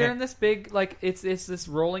well, they're in this big like it's this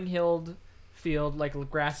rolling hilled field, like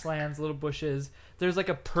grasslands, little bushes. There's like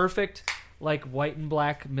a perfect like white and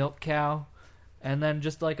black milk cow, and then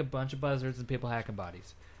just like a bunch of buzzards and people hacking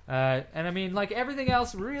bodies. And I mean, like everything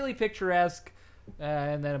else, really picturesque.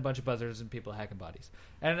 And then a bunch of buzzards and people hacking bodies.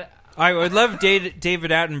 And I would love David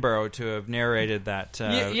Attenborough to have narrated that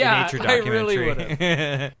nature documentary. I really would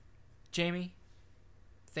have. Jamie,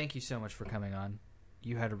 thank you so much for coming on.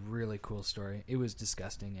 You had a really cool story. It was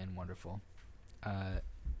disgusting and wonderful.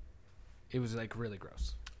 It was like really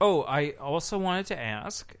gross. Oh, I also wanted to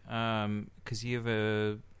ask, because you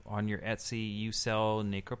have on your Etsy, you sell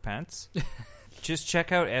necropants. Just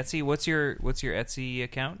check out Etsy. What's your Etsy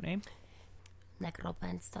account name?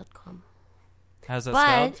 Necropants.com. How's that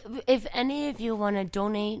spelled? But if any of you want to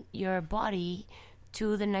donate your body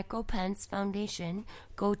to the Necropants Foundation,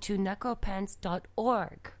 go to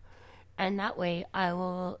necropants.org. And that way I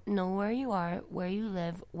will know where you are, where you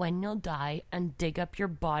live, when you'll die, and dig up your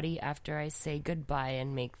body after I say goodbye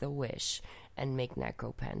and make the wish and make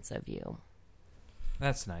necropants of you.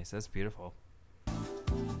 That's nice. That's beautiful.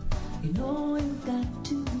 You know you've got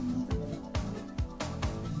to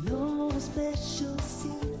know a special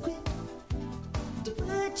secret to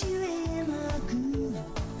put you in a groove.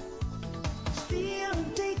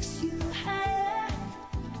 Feeling takes you higher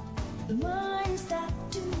the more you start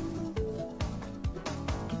to move.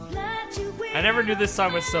 I never knew this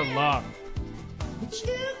song was so long.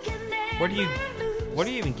 What are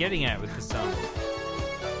you even getting at with this song?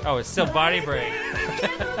 Oh, it's still Body Break.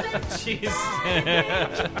 Jeez.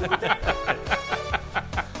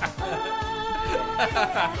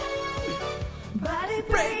 Body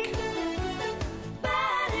break.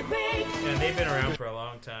 Body break. Yeah, they've been around for a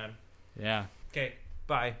long time. Yeah. Okay,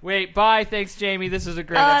 bye. Wait, bye. Thanks, Jamie. This was a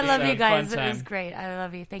great I episode. love you guys. Fun It was time. great. I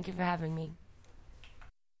love you. Thank you for having me.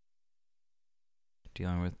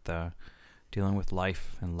 Dealing with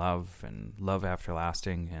life and love after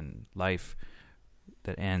lasting and life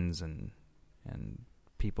that ends and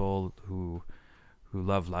people who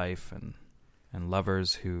love life and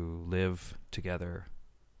lovers who live together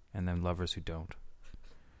and then lovers who don't.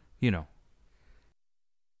 You know.